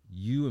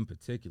 you in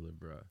particular,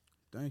 bro.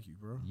 Thank you,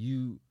 bro.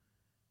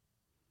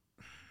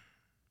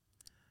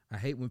 I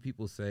hate when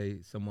people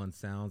say someone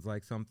sounds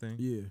like something.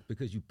 Yeah.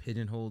 Because you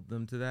pigeonhole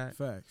them to that.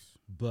 Facts.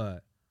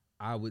 But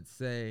I would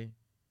say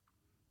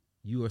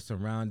you are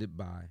surrounded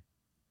by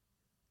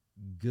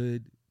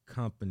good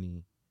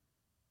company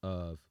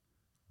of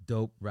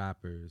dope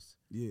rappers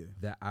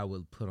that I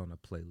would put on a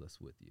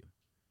playlist with you.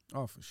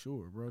 Oh, for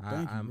sure, bro.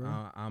 Thank you,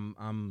 bro.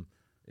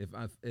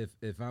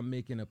 if I'm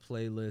making a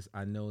playlist,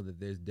 I know that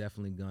there's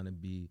definitely gonna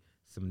be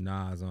some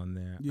Nas on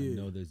there. Yeah. I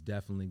know there's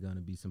definitely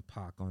gonna be some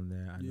Pac on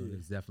there. I know Yeah.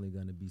 there's definitely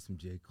gonna be some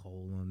J.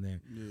 Cole on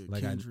there. Yeah,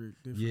 Like Kendrick,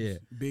 yeah.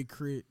 Big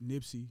Crit,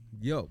 Nipsey.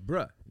 Yo,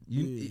 bruh,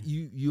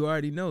 you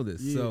already know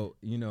this. Yeah. So,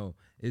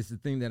 it's the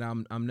thing that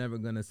I'm never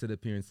gonna sit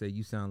up here and say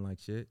you sound like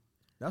shit.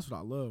 That's what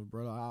I love,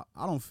 brother.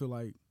 I don't feel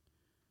like,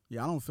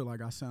 I don't feel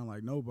like I sound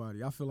like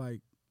nobody. I feel like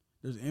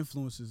there's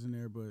influences in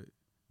there, but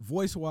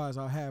voice-wise,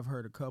 I have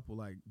heard a couple,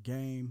 like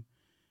Game,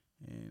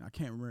 and I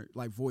can't remember,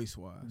 like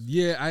voice-wise.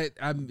 Yeah,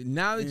 I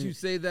now that you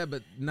say that,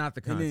 but not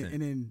the content.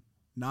 And then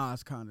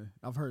Nas kind of,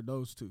 I've heard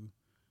those two.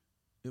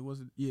 It was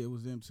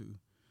them two.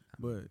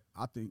 But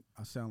I think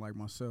I sound like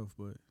myself,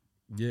 but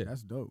yeah,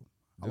 that's dope.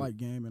 I like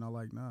Game and I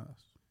like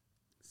Nas.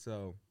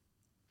 So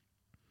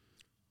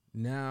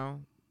now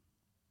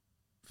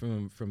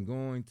from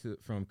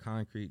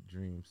Concrete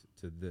Dreams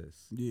to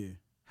this, yeah,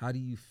 how do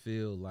you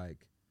feel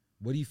like,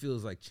 what do you feel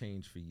is like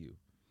change for you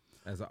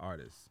as an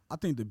artist? I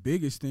think the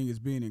biggest thing is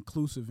being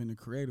inclusive in the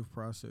creative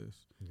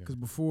process. Because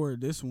before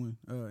this one,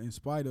 in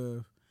spite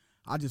of,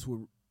 I just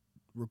would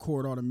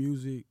record all the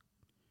music,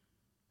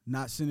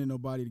 not sending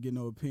nobody to get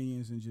no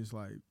opinions, and just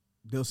like,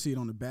 they'll see it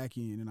on the back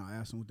end, and I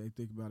ask them what they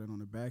think about it on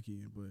the back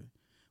end. But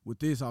with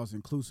this, I was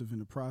inclusive in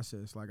the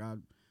process. Like,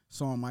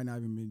 song might not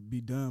even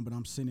be done, but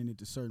I'm sending it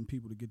to certain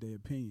people to get their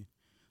opinion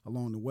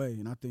along the way.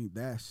 And I think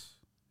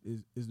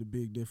is the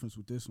big difference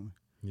with this one.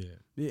 Yeah.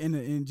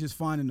 And just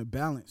finding the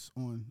balance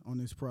on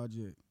this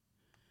project.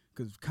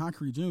 Because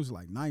Concrete Dreams was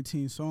like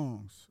 19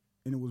 songs,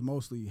 and it was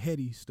mostly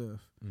heady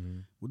stuff. Mm-hmm.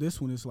 With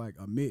this one, it's like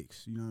a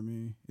mix, you know what I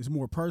mean? It's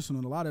more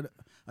personal.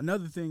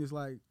 Another thing is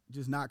like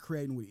just not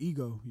creating with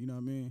ego, you know what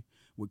I mean?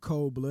 With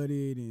Cold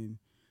Blooded and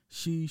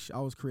Sheesh, I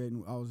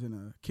was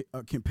in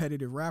a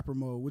competitive rapper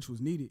mode, which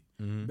was needed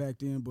back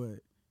then, but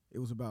it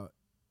was about,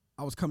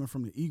 I was coming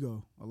from the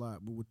ego a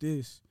lot. But with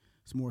this,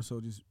 it's more so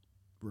just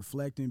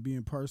reflecting,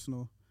 being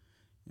personal,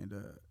 and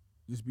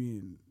just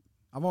being,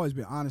 I've always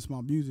been honest with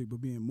my music, but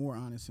being more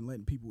honest and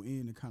letting people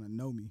in to kind of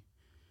know me.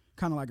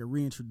 Kind of like a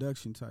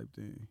reintroduction type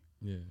thing.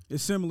 Yeah.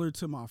 It's similar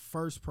to my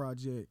first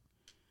project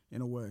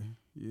in a way.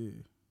 Yeah.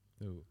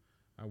 So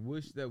I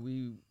wish that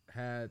we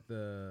had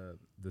the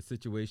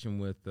situation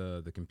with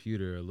the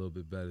computer a little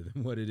bit better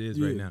than what it is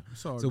right now.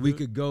 So we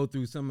could go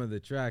through some of the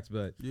tracks,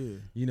 but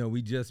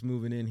we just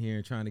moving in here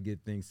and trying to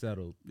get things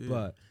settled. Yeah.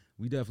 But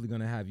we definitely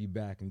gonna have you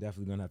back, and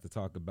definitely gonna have to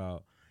talk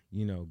about,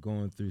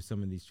 going through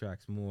some of these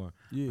tracks more.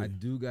 Yeah. I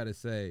do gotta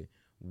say,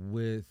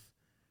 was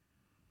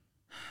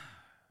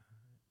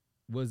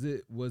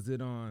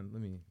it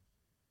on,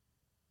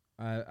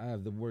 I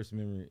have the worst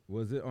memory.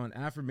 Was it on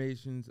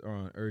Affirmations or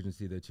on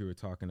Urgency that you were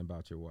talking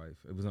about your wife?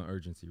 It was on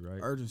Urgency, right?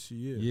 Urgency,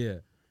 yeah. Yeah.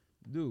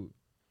 Dude,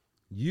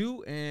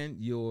 you and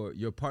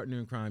your partner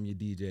in crime, your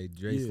DJ,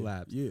 Dre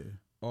Slaps,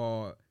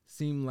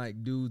 seem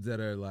like dudes that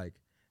are like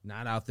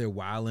not out there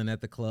wilding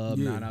at the club,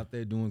 not out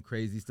there doing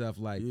crazy stuff.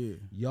 Like,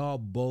 y'all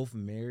both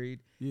married.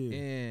 Yeah.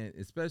 And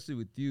especially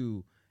with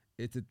you,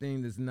 it's a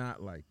thing that's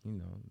not like,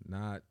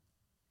 not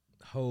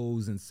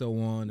hoes and so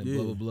on and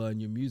blah blah blah,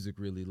 and your music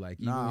really, like,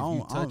 even if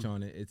you touch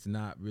on it, it's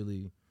not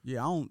really.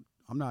 Yeah,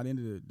 I'm not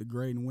into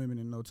degrading women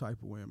in no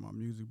type of way in my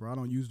music, bro. I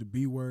don't use the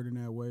B word in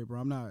that way,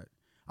 bro.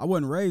 I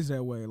wasn't raised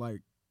that way.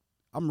 Like,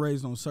 I'm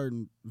raised on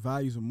certain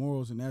values and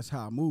morals, and that's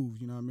how I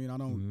move. You know what I mean? I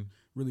don't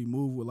really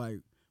move with like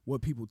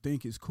what people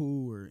think is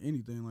cool or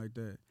anything like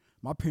that.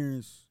 My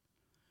parents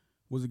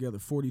was together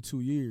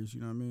 42 years. You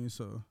know what I mean?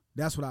 So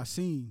that's what I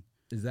seen.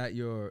 Is that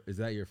your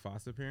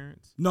foster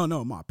parents? No,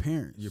 my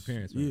parents. Your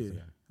parents? Yeah.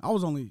 I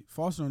was only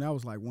fostering. That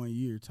was like 1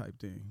 year type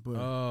thing. But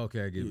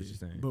okay, I get what you're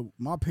saying. But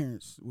my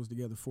parents was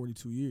together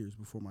 42 years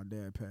before my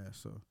dad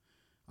passed. So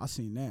I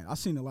seen that. I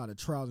seen a lot of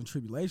trials and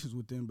tribulations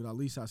with them, but at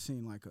least I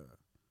seen like a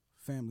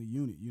family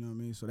unit. You know what I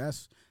mean? So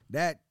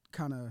that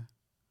kind of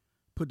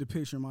put the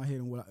picture in my head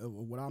on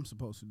what I'm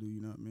supposed to do.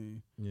 You know what I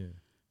mean? Yeah.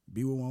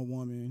 Be with one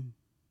woman,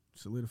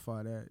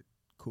 solidify that.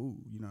 Cool.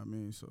 You know what I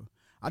mean? So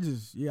I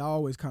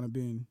always kind of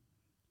been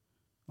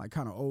like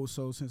kind of old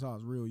soul since I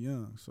was real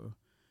young. So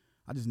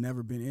I just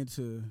never been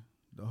into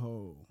the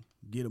whole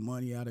get a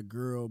money out of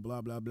girl,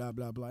 blah, blah, blah,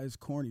 blah, blah. It's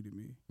corny to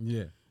me.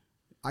 Yeah.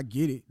 I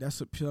get it.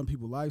 That's some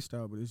people's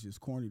lifestyle, but it's just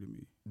corny to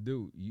me.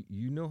 Dude,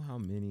 you know how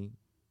many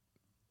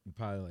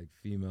probably like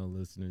female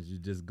listeners you're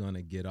just going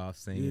to get off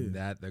saying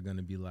that? They're going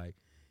to be like,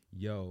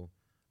 yo,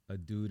 a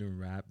dude in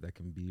rap that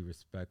can be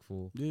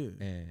respectful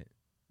and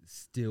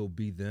still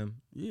be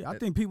them. Yeah, I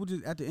think people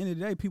just, at the end of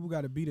the day, people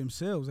got to be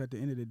themselves at the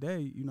end of the day.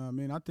 You know what I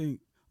mean? I think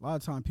a lot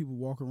of times people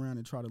walk around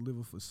and try to live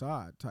a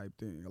facade type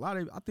thing.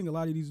 I think a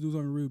lot of these dudes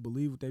don't really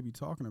believe what they be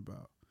talking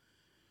about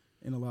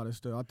in a lot of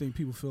stuff. I think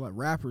people feel like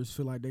rappers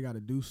feel like they got to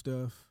do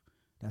stuff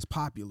that's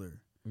popular.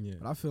 Yeah.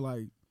 But I feel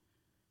like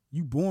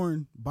you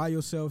born by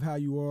yourself how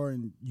you are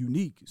and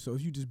unique. So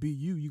if you just be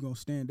you, you going to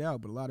stand out.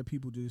 But a lot of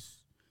people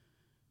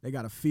they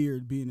got to fear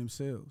being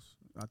themselves,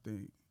 I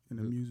think, in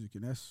the music.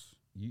 And that's...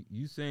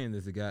 You saying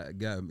this, it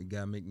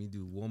got make me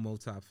do one more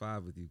top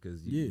 5 with you,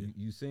 because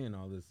you saying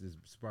all this is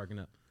sparking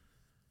up.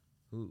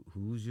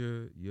 Who's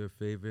your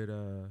favorite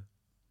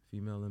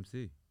female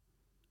MC.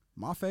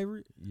 My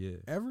favorite Yeah.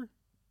 ever?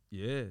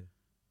 Yeah.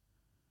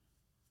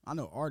 I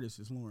know artist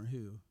is Lauryn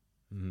Hill.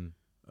 Mm-hmm.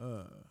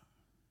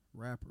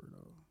 Rapper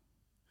though,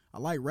 I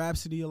like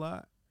Rhapsody a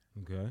lot.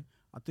 Okay.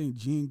 I think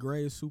Jean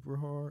Grey is super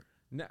hard.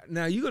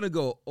 Now you're gonna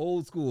go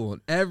old school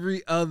on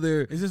every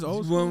other. Is this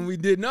old school? When we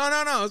did no,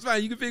 it's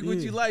fine. You can pick what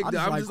you like. I'm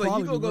just like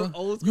you gonna go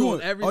old school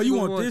on every. You single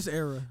want one. this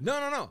era?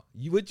 No.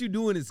 What you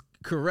doing is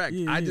correct.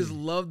 Yeah, I just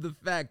love the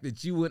fact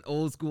that you went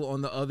old school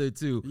on the other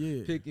two.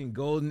 Yeah. Picking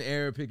golden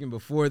era, picking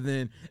before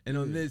then, and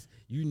on this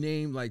you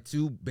named like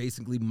two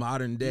basically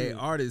modern day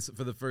artists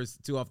for the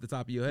first two off the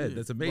top of your head.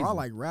 That's amazing. Bro, I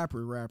like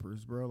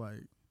rappers, bro.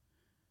 Like,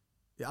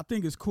 I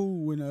think it's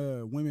cool when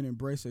women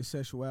embrace their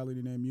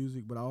sexuality in their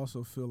music, but I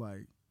also feel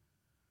like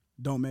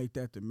don't make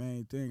that the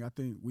main thing. I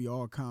think we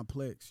all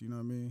complex, you know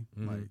what I mean?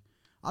 Mm-hmm.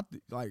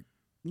 Like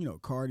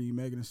Cardi,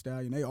 Megan Thee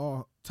Stallion, they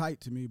all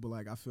tight to me, but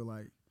like I feel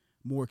like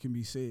more can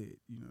be said,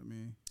 you know what I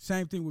mean?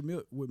 Same thing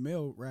with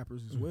male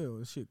rappers as well.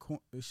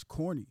 It's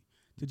corny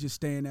to just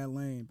stay in that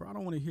lane, bro. I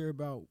don't want to hear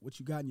about what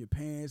you got in your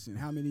pants and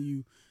how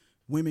many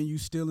women you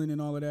stealing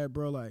and all of that,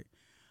 bro. Like,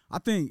 I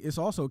think it's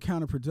also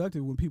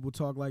counterproductive when people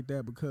talk like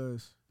that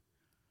because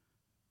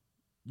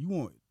you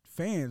want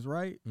fans,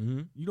 right?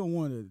 Mm-hmm. You don't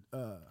want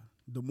to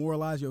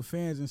demoralize your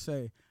fans and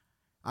say,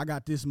 I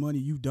got this money,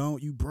 you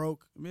don't, you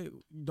broke. I mean,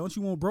 don't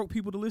you want broke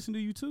people to listen to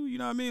you too? You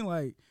know what I mean?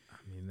 Like,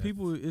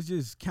 people, it's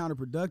just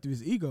counterproductive.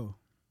 It's ego.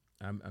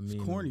 I mean, it's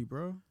corny,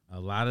 bro. A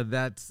lot of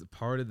that's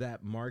part of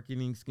that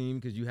marketing scheme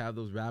because you have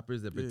those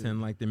rappers that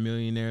pretend like they're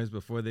millionaires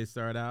before they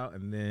start out,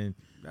 and then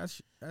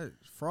that's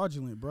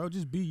fraudulent, bro.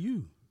 Just be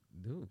you.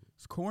 Dude.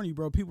 It's corny,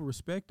 bro. People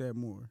respect that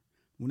more.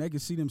 When they can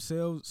see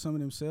some of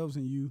themselves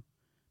in you,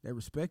 they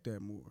respect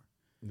that more.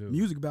 Dude.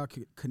 Music about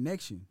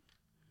connection.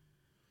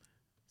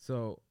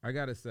 So I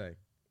gotta say,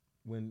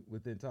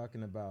 within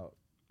talking about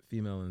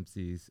female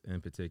MCs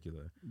in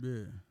particular,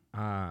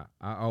 I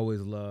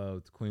always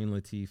loved Queen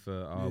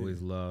Latifah. I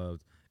always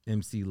loved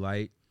MC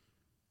Light.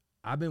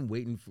 I've been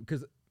waiting for,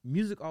 because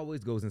music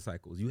always goes in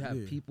cycles. You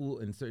have people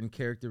and certain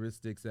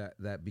characteristics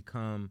that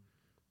become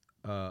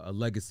a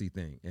legacy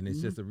thing, and it's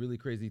just a really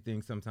crazy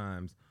thing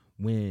sometimes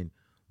when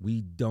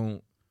we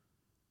don't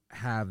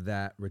have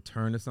that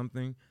return of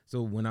something.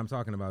 So when I'm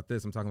talking about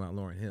this, I'm talking about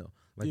Lauryn Hill.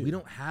 Like, we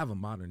don't have a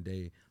modern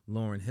day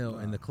Lauryn Hill,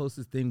 and the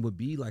closest thing would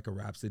be like a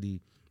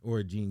Rhapsody or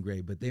a Jean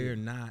Grey, but they're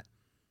not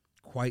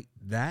quite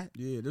that.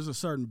 Yeah, there's a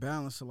certain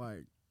balance of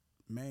like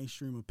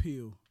mainstream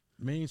appeal,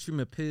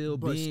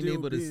 but being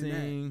able to sing.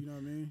 That, you know what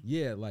I mean?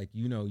 Yeah, like,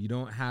 you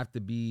don't have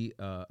to be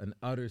an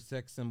utter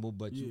sex symbol,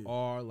 but you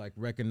are like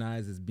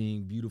recognized as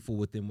being beautiful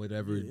within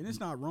whatever. And it's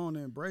not wrong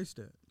to embrace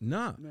that.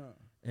 No.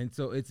 And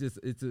so it's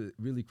a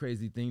really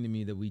crazy thing to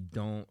me that we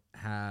don't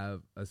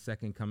have a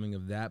second coming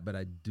of that, but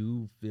I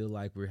do feel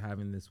like we're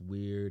having this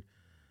weird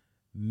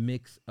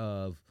mix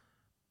of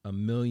a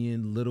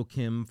million Little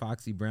Kim,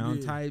 Foxy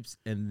Brown types,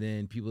 and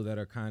then people that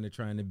are kind of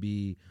trying to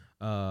be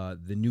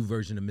the new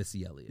version of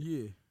Missy Elliott.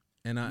 Yeah.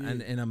 And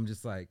I'm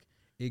just like,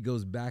 it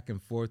goes back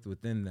and forth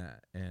within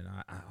that, and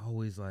I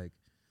always like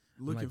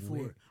looking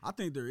for it. I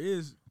think there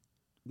is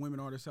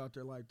women artists out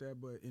there like that,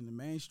 but in the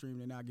mainstream,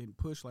 they're not getting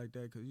pushed like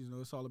that because,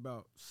 it's all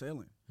about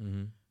selling.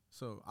 Mm-hmm.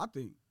 So I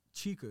think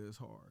Chica is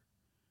hard.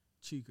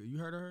 Chica, you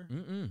heard of her?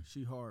 Mm-mm.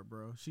 She hard,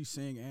 bro. She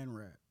sing and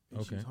rap,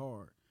 and she's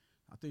hard.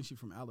 I think she's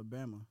from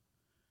Alabama.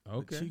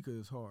 Okay. But Chica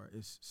is hard.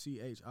 It's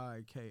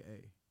Chika.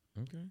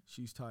 Okay.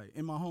 She's tight.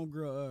 And my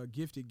homegirl,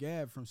 Gifted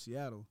Gab from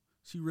Seattle,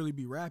 she really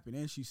be rapping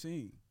and she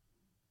sing.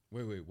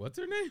 Wait, what's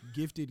her name?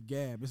 Gifted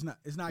Gab. It's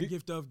not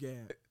Gift of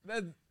Gab.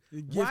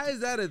 Why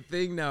is that a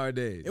thing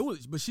nowadays? It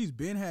was, but she's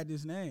been had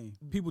this name.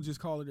 People just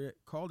called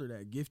her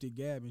that, Gifted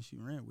Gab, and she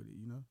ran with it,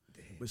 Damn.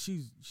 But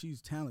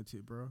she's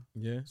talented, bro.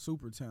 Yeah,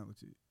 super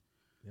talented.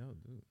 Yo,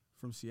 dude,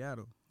 from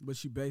Seattle, but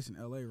she based in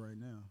LA right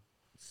now.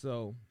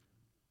 So,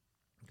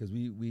 because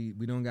we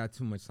don't got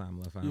too much time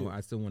left, I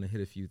still want to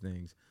hit a few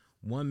things.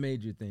 One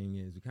major thing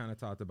is, we kind of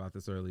talked about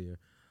this earlier.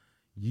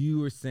 You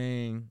were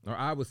saying, or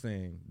I was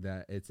saying,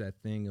 that it's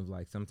that thing of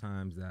like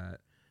sometimes that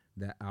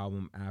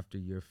album after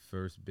your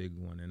first big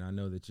one, and I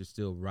know that you're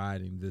still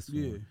riding this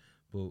one,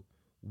 but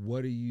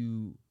what are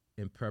you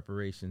in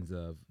preparations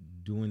of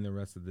doing the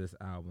rest of this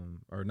album,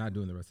 or not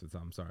doing the rest of the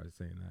album, sorry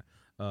saying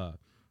that,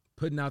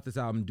 putting out this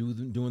album,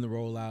 doing the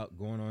rollout,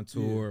 going on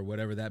tour, or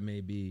whatever that may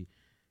be,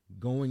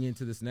 going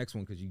into this next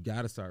one, because you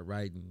got to start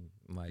writing,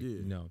 like,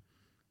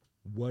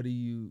 what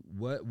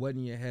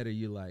in your head are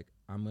you like,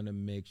 I'm going to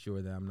make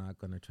sure that I'm not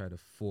going to try to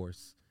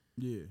force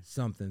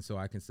something so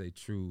I can say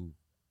true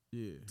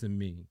to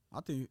me?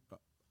 I think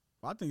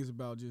it's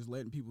about just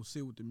letting people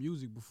sit with the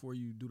music before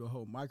you do the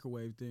whole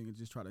microwave thing and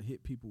just try to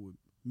hit people with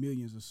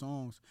millions of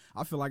songs.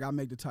 I feel like I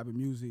make the type of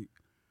music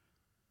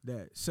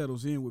that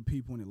settles in with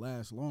people and it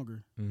lasts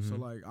longer. Mm-hmm. So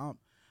like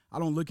I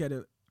don't look at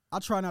it. I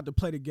try not to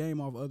play the game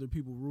off other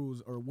people's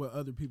rules or what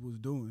other people's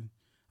doing.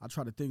 I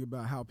try to think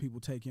about how people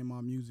take in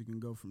my music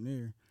and go from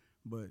there.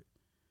 But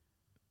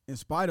in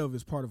spite of,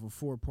 it's part of a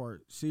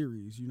 4-part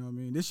series, you know what I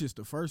mean? This is just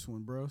the first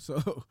one, bro.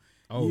 So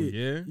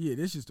yeah,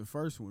 this is the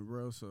first one,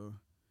 bro. So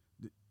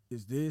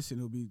it's this, and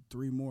it'll be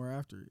 3 more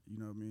after it. You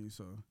know what I mean?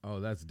 So Oh,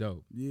 that's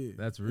dope. yeah,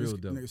 That's real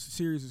dope. The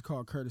series is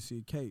called Courtesy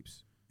of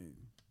Capes, and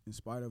in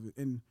spite of it,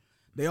 and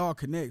they all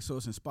connect. So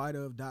it's in spite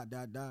of ...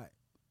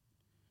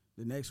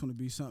 The next one will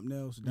be something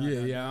else.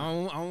 Yeah. I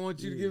don't want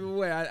you to give it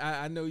away.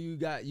 I know you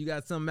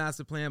got some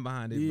master plan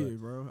behind it. Yeah, but.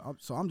 bro.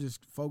 So I'm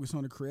just focused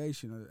on the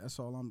creation. That's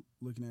all I'm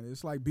looking at.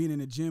 It's like being in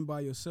the gym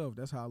by yourself.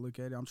 That's how I look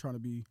at it. I'm trying to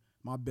be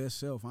my best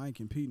self. I ain't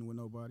competing with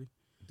nobody.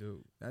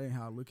 Dude, that ain't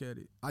how I look at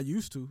it. I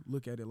used to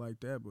look at it like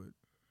that, but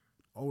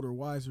older,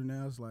 wiser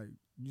now, it's like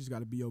you just got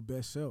to be your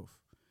best self.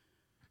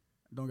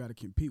 Don't got to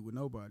compete with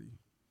nobody.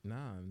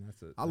 Nah,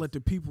 I let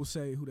the people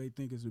say who they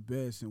think is the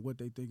best and what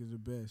they think is the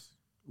best.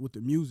 With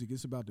the music,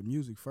 it's about the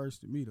music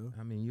first to me, though.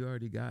 I mean, you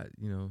already got,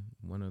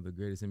 one of the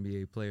greatest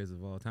NBA players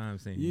of all time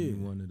saying you're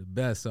one of the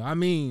best. So, I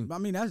mean,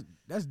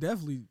 that's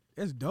definitely,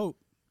 it's dope.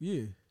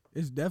 Yeah,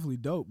 it's definitely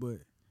dope,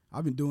 but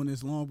I've been doing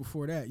this long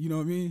before that, you know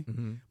what I mean?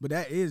 Mm-hmm. But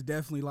that is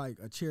definitely like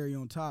a cherry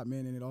on top,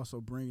 man, and it also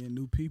bring in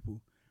new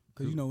people.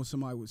 Because, when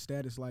somebody with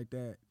status like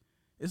that,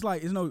 it's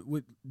like,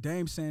 with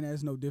Dame saying that,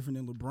 it's no different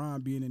than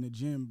LeBron being in the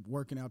gym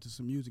working out to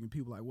some music and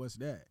people like, what's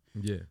that?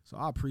 Yeah. So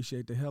I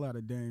appreciate the hell out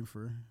of Dame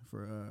for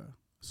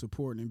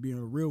supporting and being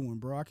a real one,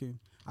 bro. I can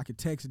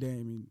text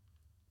Dame and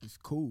it's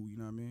cool, you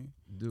know what I mean?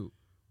 Dude,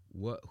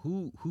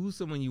 who's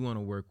someone you want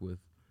to work with?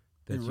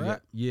 That in you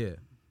rap? Yeah.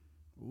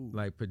 Ooh.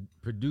 Like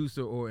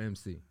producer or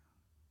MC?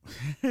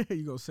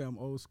 You gonna say I'm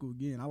old school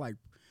again. I like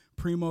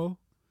Primo.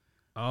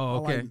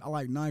 Oh, okay. I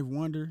like Ninth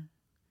Wonder.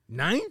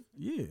 Ninth?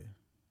 Yeah,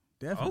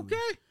 definitely.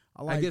 Okay.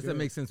 I guess that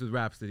makes sense with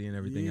Rhapsody and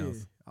everything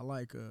else. I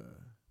like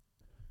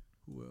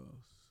who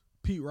else?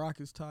 Pete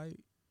Rock is tight.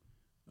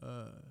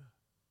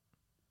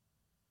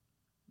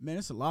 Man,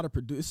 it's a lot of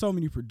it's so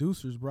many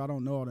producers, bro. I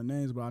don't know all the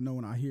names, but I know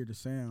when I hear the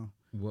sound.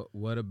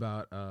 What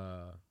about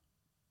why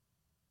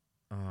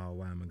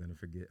am I gonna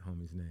forget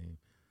homie's name?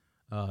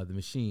 The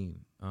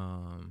Machine.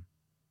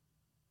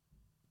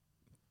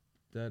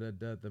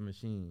 The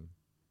Machine.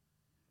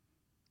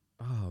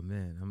 Oh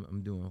man,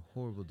 I'm doing a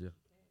horrible job.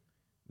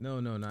 No,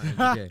 not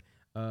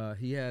MGK.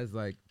 He has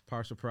like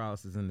partial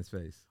paralysis in his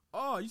face.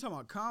 Oh, you talking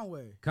about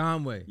Conway?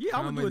 Conway. Yeah,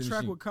 I would do a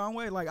track Machine. with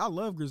Conway. Like, I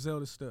love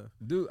Griselda stuff.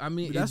 Dude, I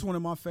mean, that's one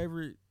of my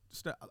favorite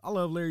stuff. I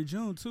love Larry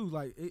June too.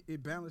 Like,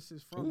 it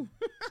balances from.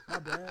 My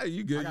bad.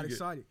 You good? I got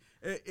excited.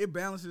 It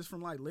balances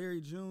from like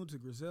Larry June to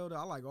Griselda.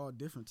 I like all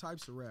different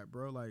types of rap,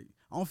 bro. Like,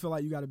 I don't feel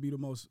like you got to be the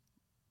most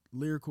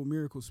lyrical,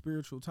 miracle,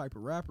 spiritual type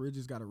of rapper. It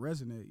just got to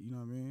resonate. You know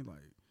what I mean? Like,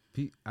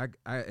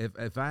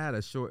 if I had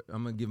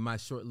I'm gonna give my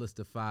short list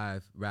of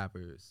 5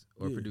 rappers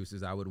or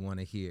producers I would want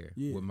to hear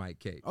with Mike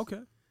Capes.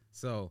 Okay.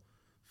 So,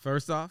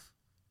 first off,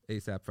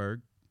 A$AP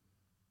Ferg.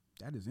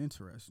 That is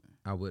interesting.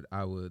 I would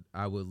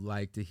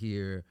like to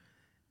hear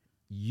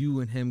you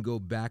and him go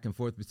back and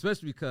forth,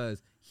 especially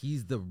because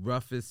he's the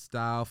roughest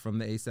style from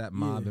the A$AP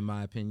Mob, in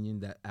my opinion,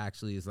 that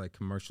actually is like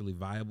commercially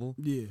viable.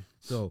 Yeah.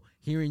 So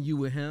hearing you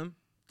with him,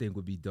 I think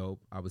would be dope.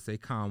 I would say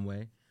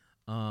Conway.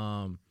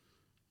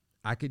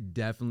 I could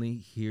definitely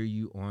hear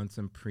you on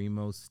some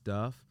Primo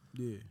stuff.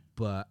 Yeah.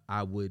 But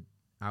I would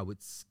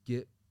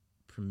skip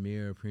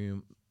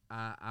Premium.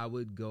 I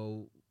would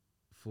go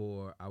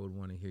for, I would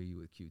want to hear you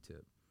with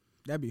Q-Tip.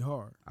 That'd be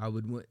hard.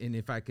 And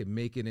if I could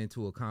make it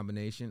into a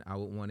combination, I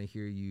would want to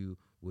hear you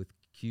with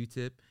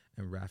Q-Tip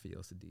and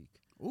Raphael Sadiq.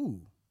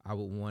 Ooh. I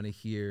would want to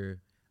hear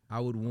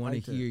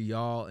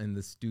y'all in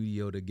the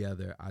studio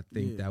together. I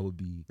think that would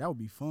be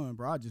fun,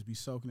 bro. I'd just be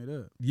soaking it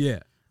up. Yeah.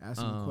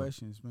 Asking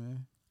questions,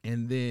 man.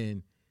 And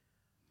then,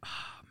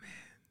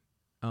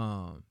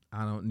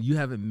 you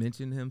haven't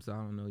mentioned him, so I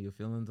don't know your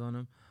feelings on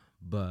him,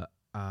 but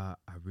I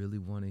really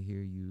want to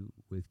hear you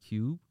with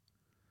Cube.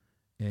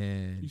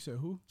 And you said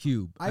who?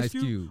 Cube. Ice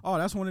Cube. Oh,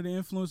 that's one of the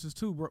influences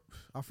too, bro.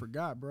 I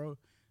forgot, bro.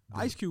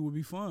 Ice Cube would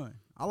be fun.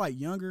 I like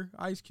younger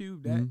Ice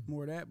Cube,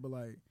 more of that, but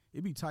like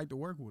it'd be tight to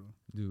work with him.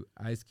 Dude,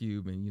 Ice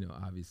Cube and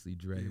obviously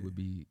Dre would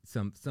be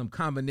some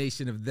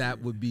combination of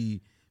that would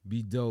be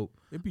dope.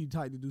 It'd be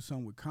tight to do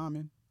something with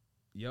Common.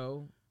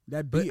 Yo.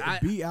 That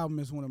B album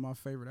is one of my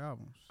favorite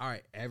albums. All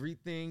right,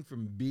 everything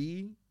from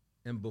B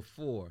and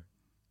before.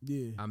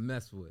 Yeah. I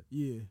mess with.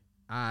 Yeah.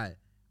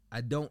 I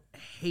don't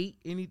hate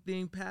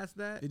anything past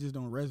that. It just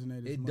don't resonate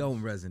as much. It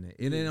don't resonate.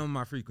 It ain't on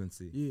my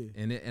frequency. Yeah.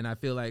 And I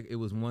feel like it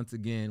was once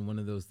again one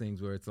of those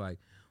things where it's like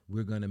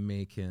we're gonna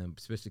make him,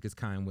 especially because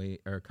Kanye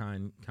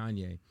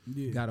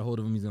got a hold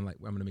of him. He's gonna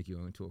I'm gonna make you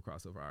into a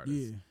crossover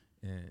artist.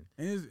 Yeah.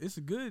 And it's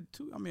a good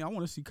too. I mean, I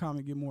want to see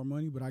Common get more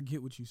money, but I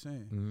get what you're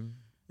saying. Mm-hmm.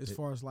 As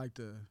far as like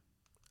the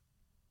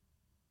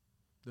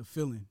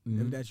feeling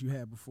that you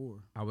had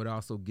before. I would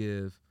also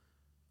give,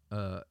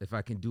 if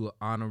I can do an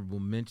honorable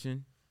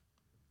mention,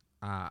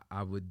 I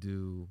would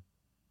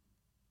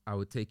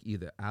take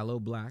either Aloe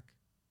Black.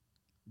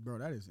 Bro,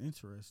 that is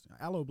interesting.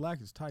 Aloe Black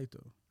is tight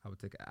though. I would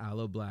take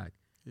Aloe Black.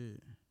 Yeah.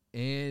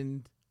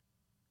 And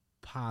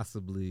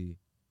possibly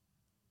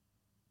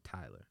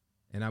Tyler.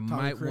 And I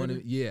might want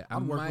to,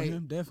 I'd work with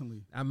him,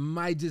 definitely. I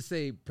might just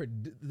say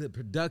the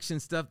production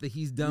stuff that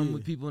he's done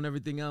with people and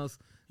everything else.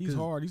 He's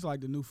hard. He's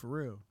like the new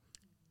Pharrell.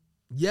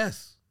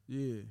 Yes.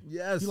 Yeah.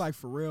 Yes. He like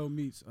Pharrell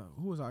meets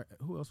who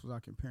else was I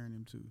comparing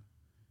him to?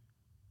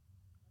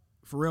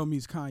 Pharrell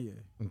meets Kanye.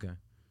 Okay.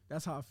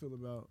 That's how I feel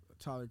about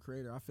Tyler the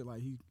Creator. I feel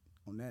like he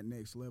on that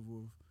next level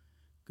of,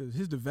 because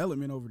his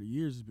development over the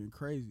years has been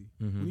crazy.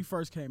 Mm-hmm. When he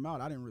first came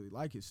out, I didn't really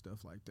like his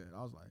stuff like that.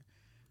 I was like,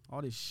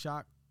 all this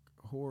shock,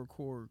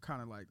 horrorcore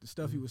kind of like the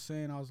stuff he was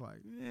saying, I was like,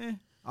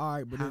 all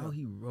right. But how then,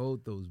 he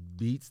wrote those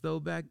beats though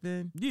back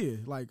then? yeah,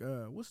 like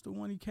what's the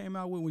one he came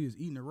out with when he was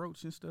eating the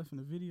roach and stuff in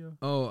the video?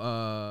 Oh,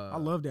 I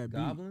love that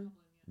Goblin?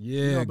 beat.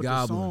 Yeah, No, but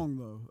Goblin. the song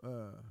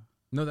though,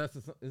 No, that's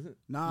the song. Is it?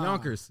 nah,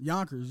 Yonkers.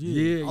 Yonkers,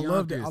 Yeah, I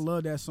love that. Yonkers. I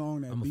love that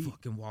song. That I'm beat. a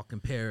fucking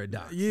walking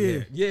paradox.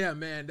 Yeah. Yeah,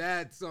 man,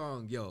 that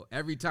song, yo.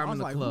 Every time I in was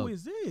the like, club, who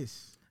is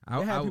this? I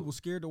They had people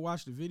scared to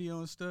watch the video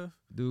and stuff.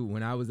 dude,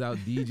 when I was out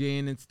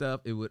DJing and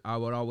stuff, I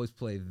would always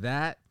play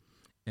that,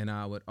 and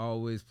I would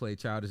always play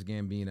Childish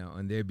Gambino,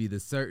 and there'd be the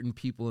certain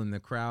people in the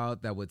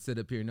crowd that would sit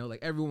up here, like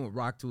everyone would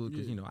rock to it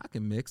because I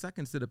can mix, I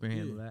can sit up and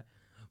handle that,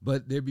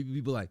 but there'd be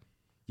people like,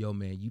 yo,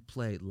 man, you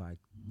played like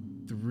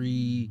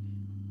 3.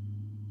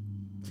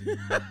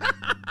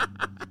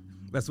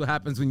 That's what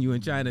happens when you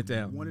in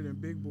Chinatown. One of them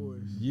big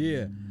boys.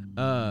 Yeah.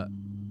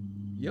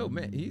 Yo,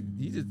 man, he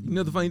just,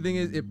 the funny thing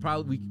is, you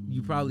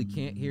probably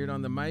can't hear it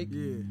on the mic.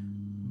 Yeah.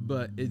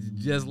 But it's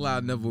just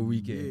loud enough where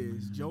we can. Yeah,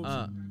 it's jolting.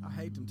 I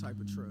hate them type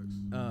of trucks.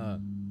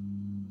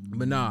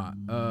 But nah,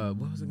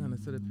 what was I gonna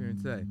sit up here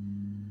and say?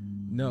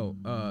 No,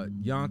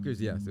 Yonkers,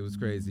 yes, it was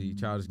crazy.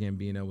 Childish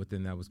Gambino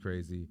within that was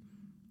crazy.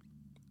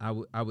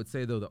 I would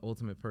say though, the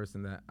ultimate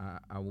person that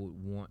I would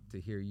want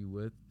to hear you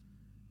with,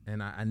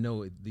 and I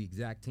know the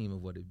exact team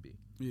of what it'd be.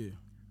 Yeah.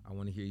 I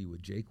want to hear you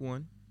with Jake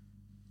One.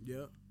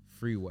 Yep.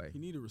 Freeway. He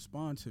need to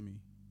respond to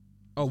me.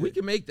 Oh, we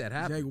can make that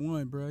happen. Jake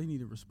One, bro, he need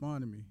to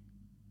respond to me.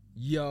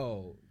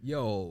 Yo.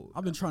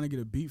 I've been trying to get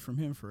a beat from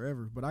him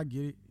forever, but I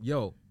get it.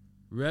 Yo,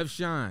 Rev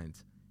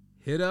Shines,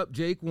 hit up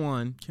Jake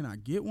One. Can I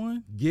get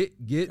one? Get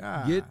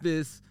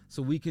this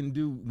so we can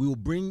do.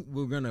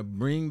 We're gonna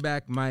bring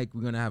back Mike.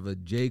 We're gonna have a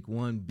Jake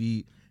One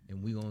beat,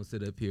 and we're gonna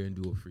sit up here and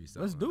do a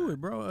freestyle. Let's do it,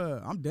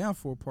 bro. I'm down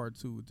for a part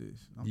 2 with this.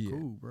 I'm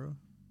cool, bro.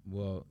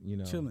 Well,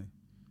 chilling.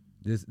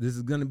 This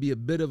is gonna be a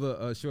bit of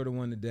a shorter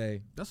one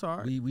today. That's all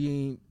right. We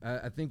ain't.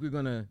 I think we're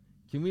gonna.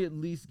 Can we at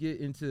least get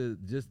into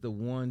just the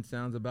one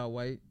Sounds About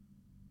White?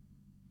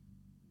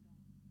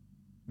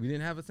 We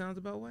didn't have a Sounds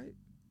About White?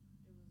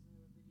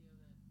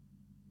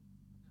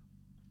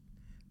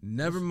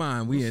 Never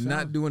mind. We are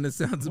not doing the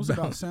Sounds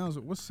About.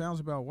 What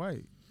Sounds About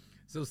White?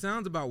 So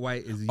Sounds About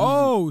White is.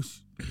 Oh,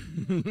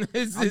 I'll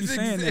be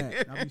saying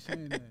that. I'll be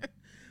saying that.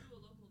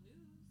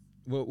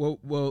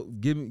 Well,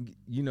 give me,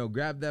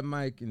 grab that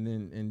mic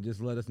and just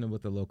let us know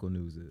what the local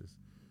news is.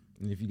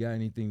 And if you got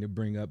anything to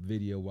bring up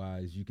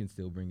video-wise, you can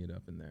still bring it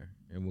up in there.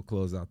 And we'll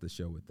close out the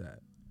show with that.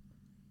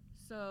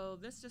 So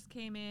this just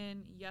came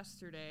in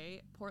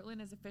yesterday. Portland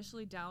is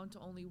officially down to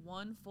only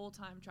one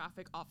full-time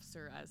traffic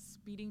officer as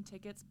speeding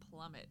tickets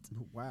plummet.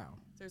 Wow.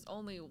 There's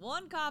only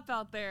one cop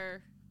out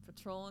there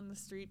patrolling the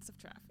streets of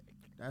traffic.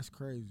 That's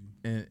crazy.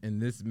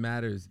 And this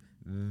matters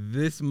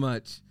this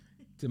much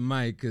to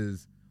Mike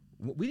because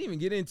we didn't even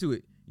get into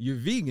it. You're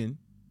vegan.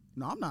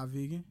 No, I'm not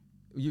vegan.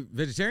 You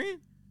vegetarian?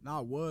 No,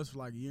 I was for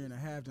like a year and a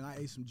half. Then I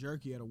ate some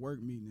jerky at a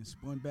work meeting and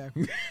spun back.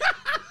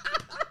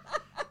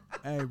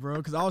 Hey, bro,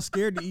 because I was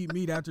scared to eat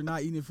meat after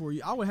not eating it for a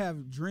year. I would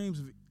have dreams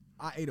of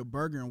I ate a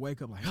burger and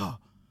wake up like, oh,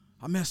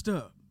 I messed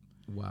up.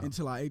 Wow.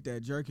 Until I ate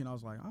that jerky and I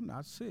was like, I'm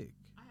not sick.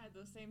 I had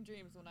those same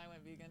dreams when I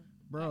went vegan.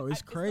 Bro, it's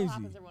It crazy. still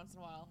happens every once in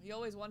a while. You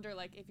always wonder,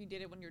 like, if you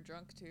did it when you're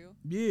drunk, too.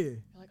 Yeah.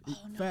 You're like, oh,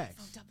 no, Facts.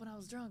 I fucked up when I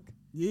was drunk.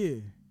 Yeah.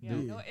 Yeah,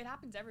 no, it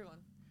happens to everyone.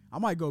 I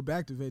might go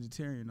back to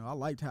vegetarian, though. I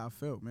liked how I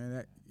felt, man.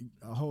 That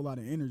a whole lot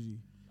of energy.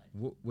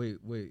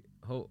 Wait.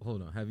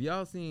 Hold on. Have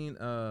y'all seen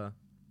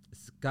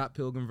Scott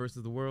Pilgrim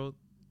versus the World?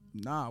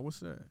 Nah, what's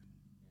that?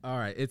 All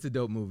right, it's a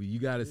dope movie. You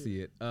got to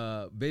see it.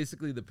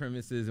 Basically, the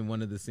premise is in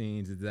one of the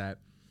scenes is that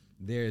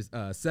there's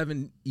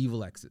 7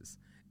 evil exes,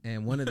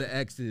 and one of the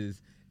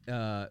exes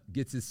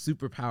gets his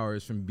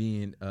superpowers from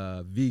being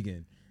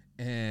vegan,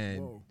 and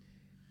Whoa.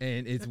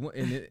 and it's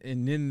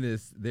and in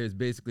this there's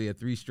basically a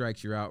 3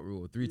 strikes you're out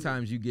rule. 3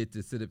 times you get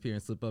to sit up here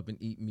and slip up and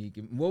eat meat.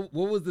 And what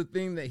was the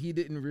thing that he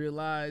didn't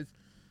realize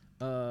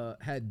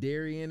had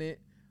dairy in it?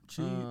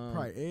 Cheese,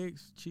 probably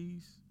eggs,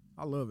 cheese.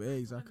 I love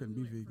eggs. I couldn't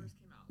be vegan.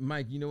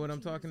 Mike, you know what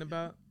I'm talking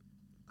about?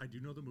 I do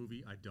know the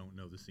movie. I don't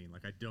know the scene.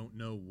 Like, I don't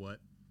know what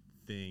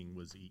thing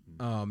was eaten.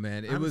 Oh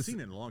man, I haven't seen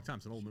it in a long time.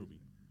 It's an old movie.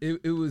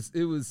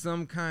 It was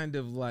some kind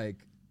of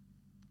like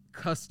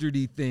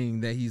custardy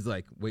thing that he's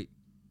like, wait,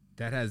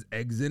 that has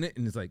eggs in it,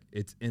 and it's like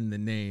it's in the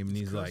name, and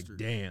he's custard. like,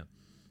 damn.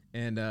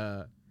 And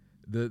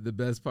the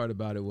best part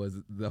about it was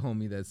the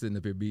homie that's sitting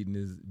up here beating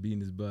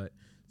his butt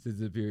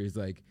sits up here. He's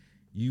like,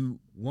 you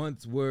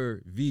once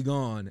were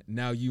vegan,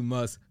 now you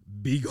must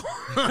be gone.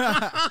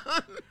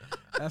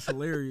 That's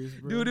hilarious,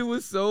 bro. Dude, it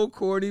was so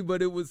corny,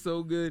 but it was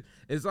so good.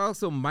 It's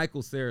also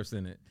Michael Cera's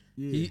in it.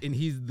 Yeah.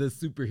 He's the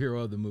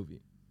superhero of the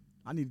movie.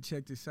 I need to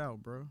check this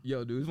out, bro.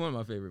 Yo, dude, it's one of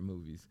my favorite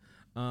movies.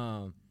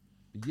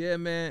 Yeah,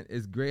 man,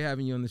 it's great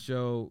having you on the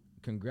show.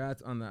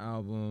 congrats on the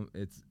album.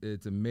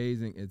 It's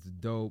amazing. It's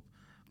dope.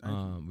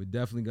 We're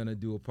definitely gonna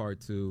do a part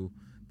 2.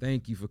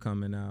 Thank you for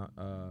coming out.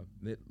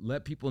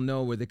 Let people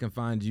know where they can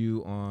find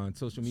you on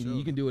social media. Sure.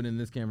 You can do it in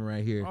this camera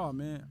right here. Oh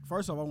man!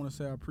 First off, I want to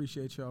say I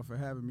appreciate y'all for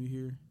having me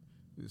here.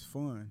 It's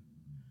fun.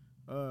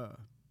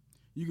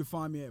 You can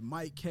find me at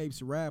Mike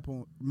Capes Rap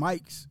on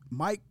Mike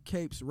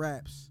Capes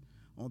Raps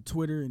on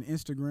Twitter and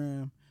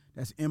Instagram.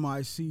 That's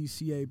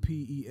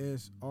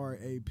MICCAPESRAPS,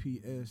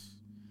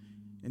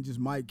 and just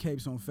Mike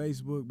Capes on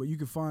Facebook. But you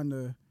can find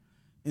the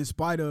In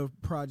Spite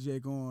Of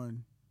project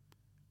on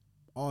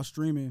all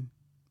streaming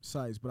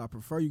sites. But I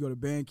prefer you go to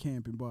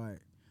Bandcamp and buy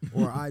it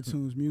or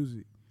iTunes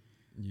Music.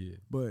 Yeah.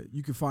 But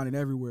you can find it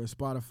everywhere: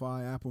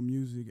 Spotify, Apple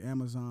Music,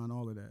 Amazon,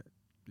 all of that.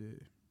 Yeah.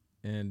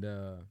 And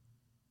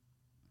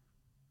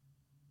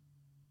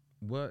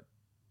what's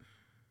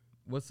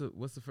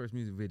the first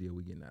music video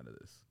we getting out of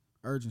this?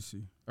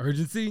 Urgency.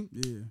 Urgency?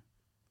 Yeah.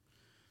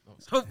 I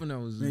was hoping I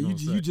was. Man, you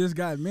just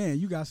got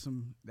you got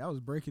some. That was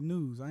breaking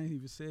news. I ain't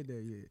even said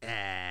that yet.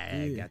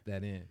 I got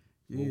that in.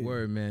 Yeah. Well,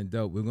 word, man,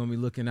 dope. We're gonna be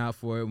looking out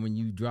for it. When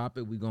you drop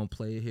it, we're gonna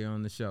play it here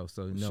on the show.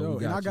 So we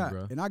got you,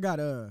 bro. And I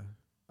gotta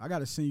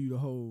send you the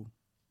whole.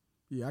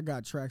 Yeah, I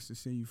got tracks to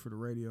send you for the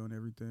radio and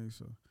everything.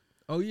 So.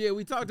 Oh yeah,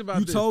 we talked about.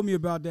 You this. told me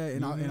about that,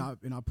 and I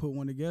put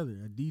one together.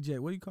 A DJ,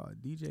 what do you call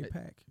it? DJ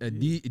pack.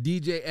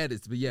 DJ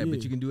edits, but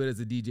but you can do it as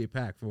a DJ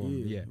pack for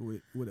them. Yeah,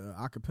 with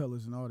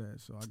acapellas and all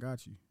that. So I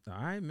got you.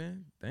 All right,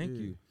 man. Thank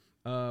you.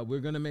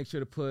 We're gonna make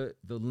sure to put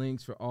the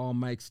links for all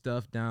Mike's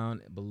stuff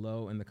down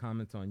below in the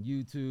comments on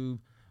YouTube.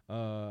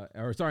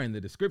 In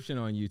the description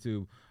on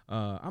YouTube.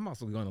 I'm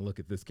also going to look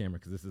at this camera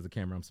because this is a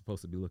camera I'm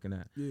supposed to be looking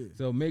at. Yeah.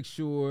 So make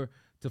sure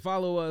to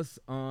follow us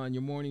on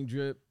your Morning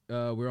Drip.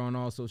 We're on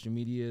all social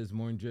medias.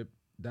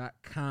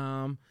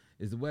 morningdrip.com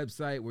is the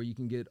website where you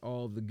can get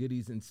all the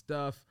goodies and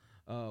stuff.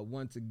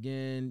 Once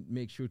again,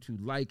 make sure to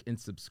like and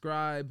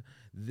subscribe.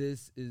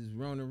 This is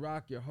Ronan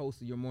Rock, your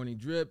host of your Morning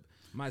Drip.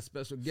 My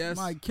special guest,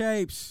 Mike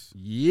Capes.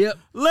 Yep.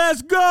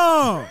 Let's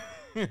go.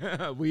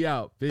 We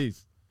out.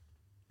 Peace.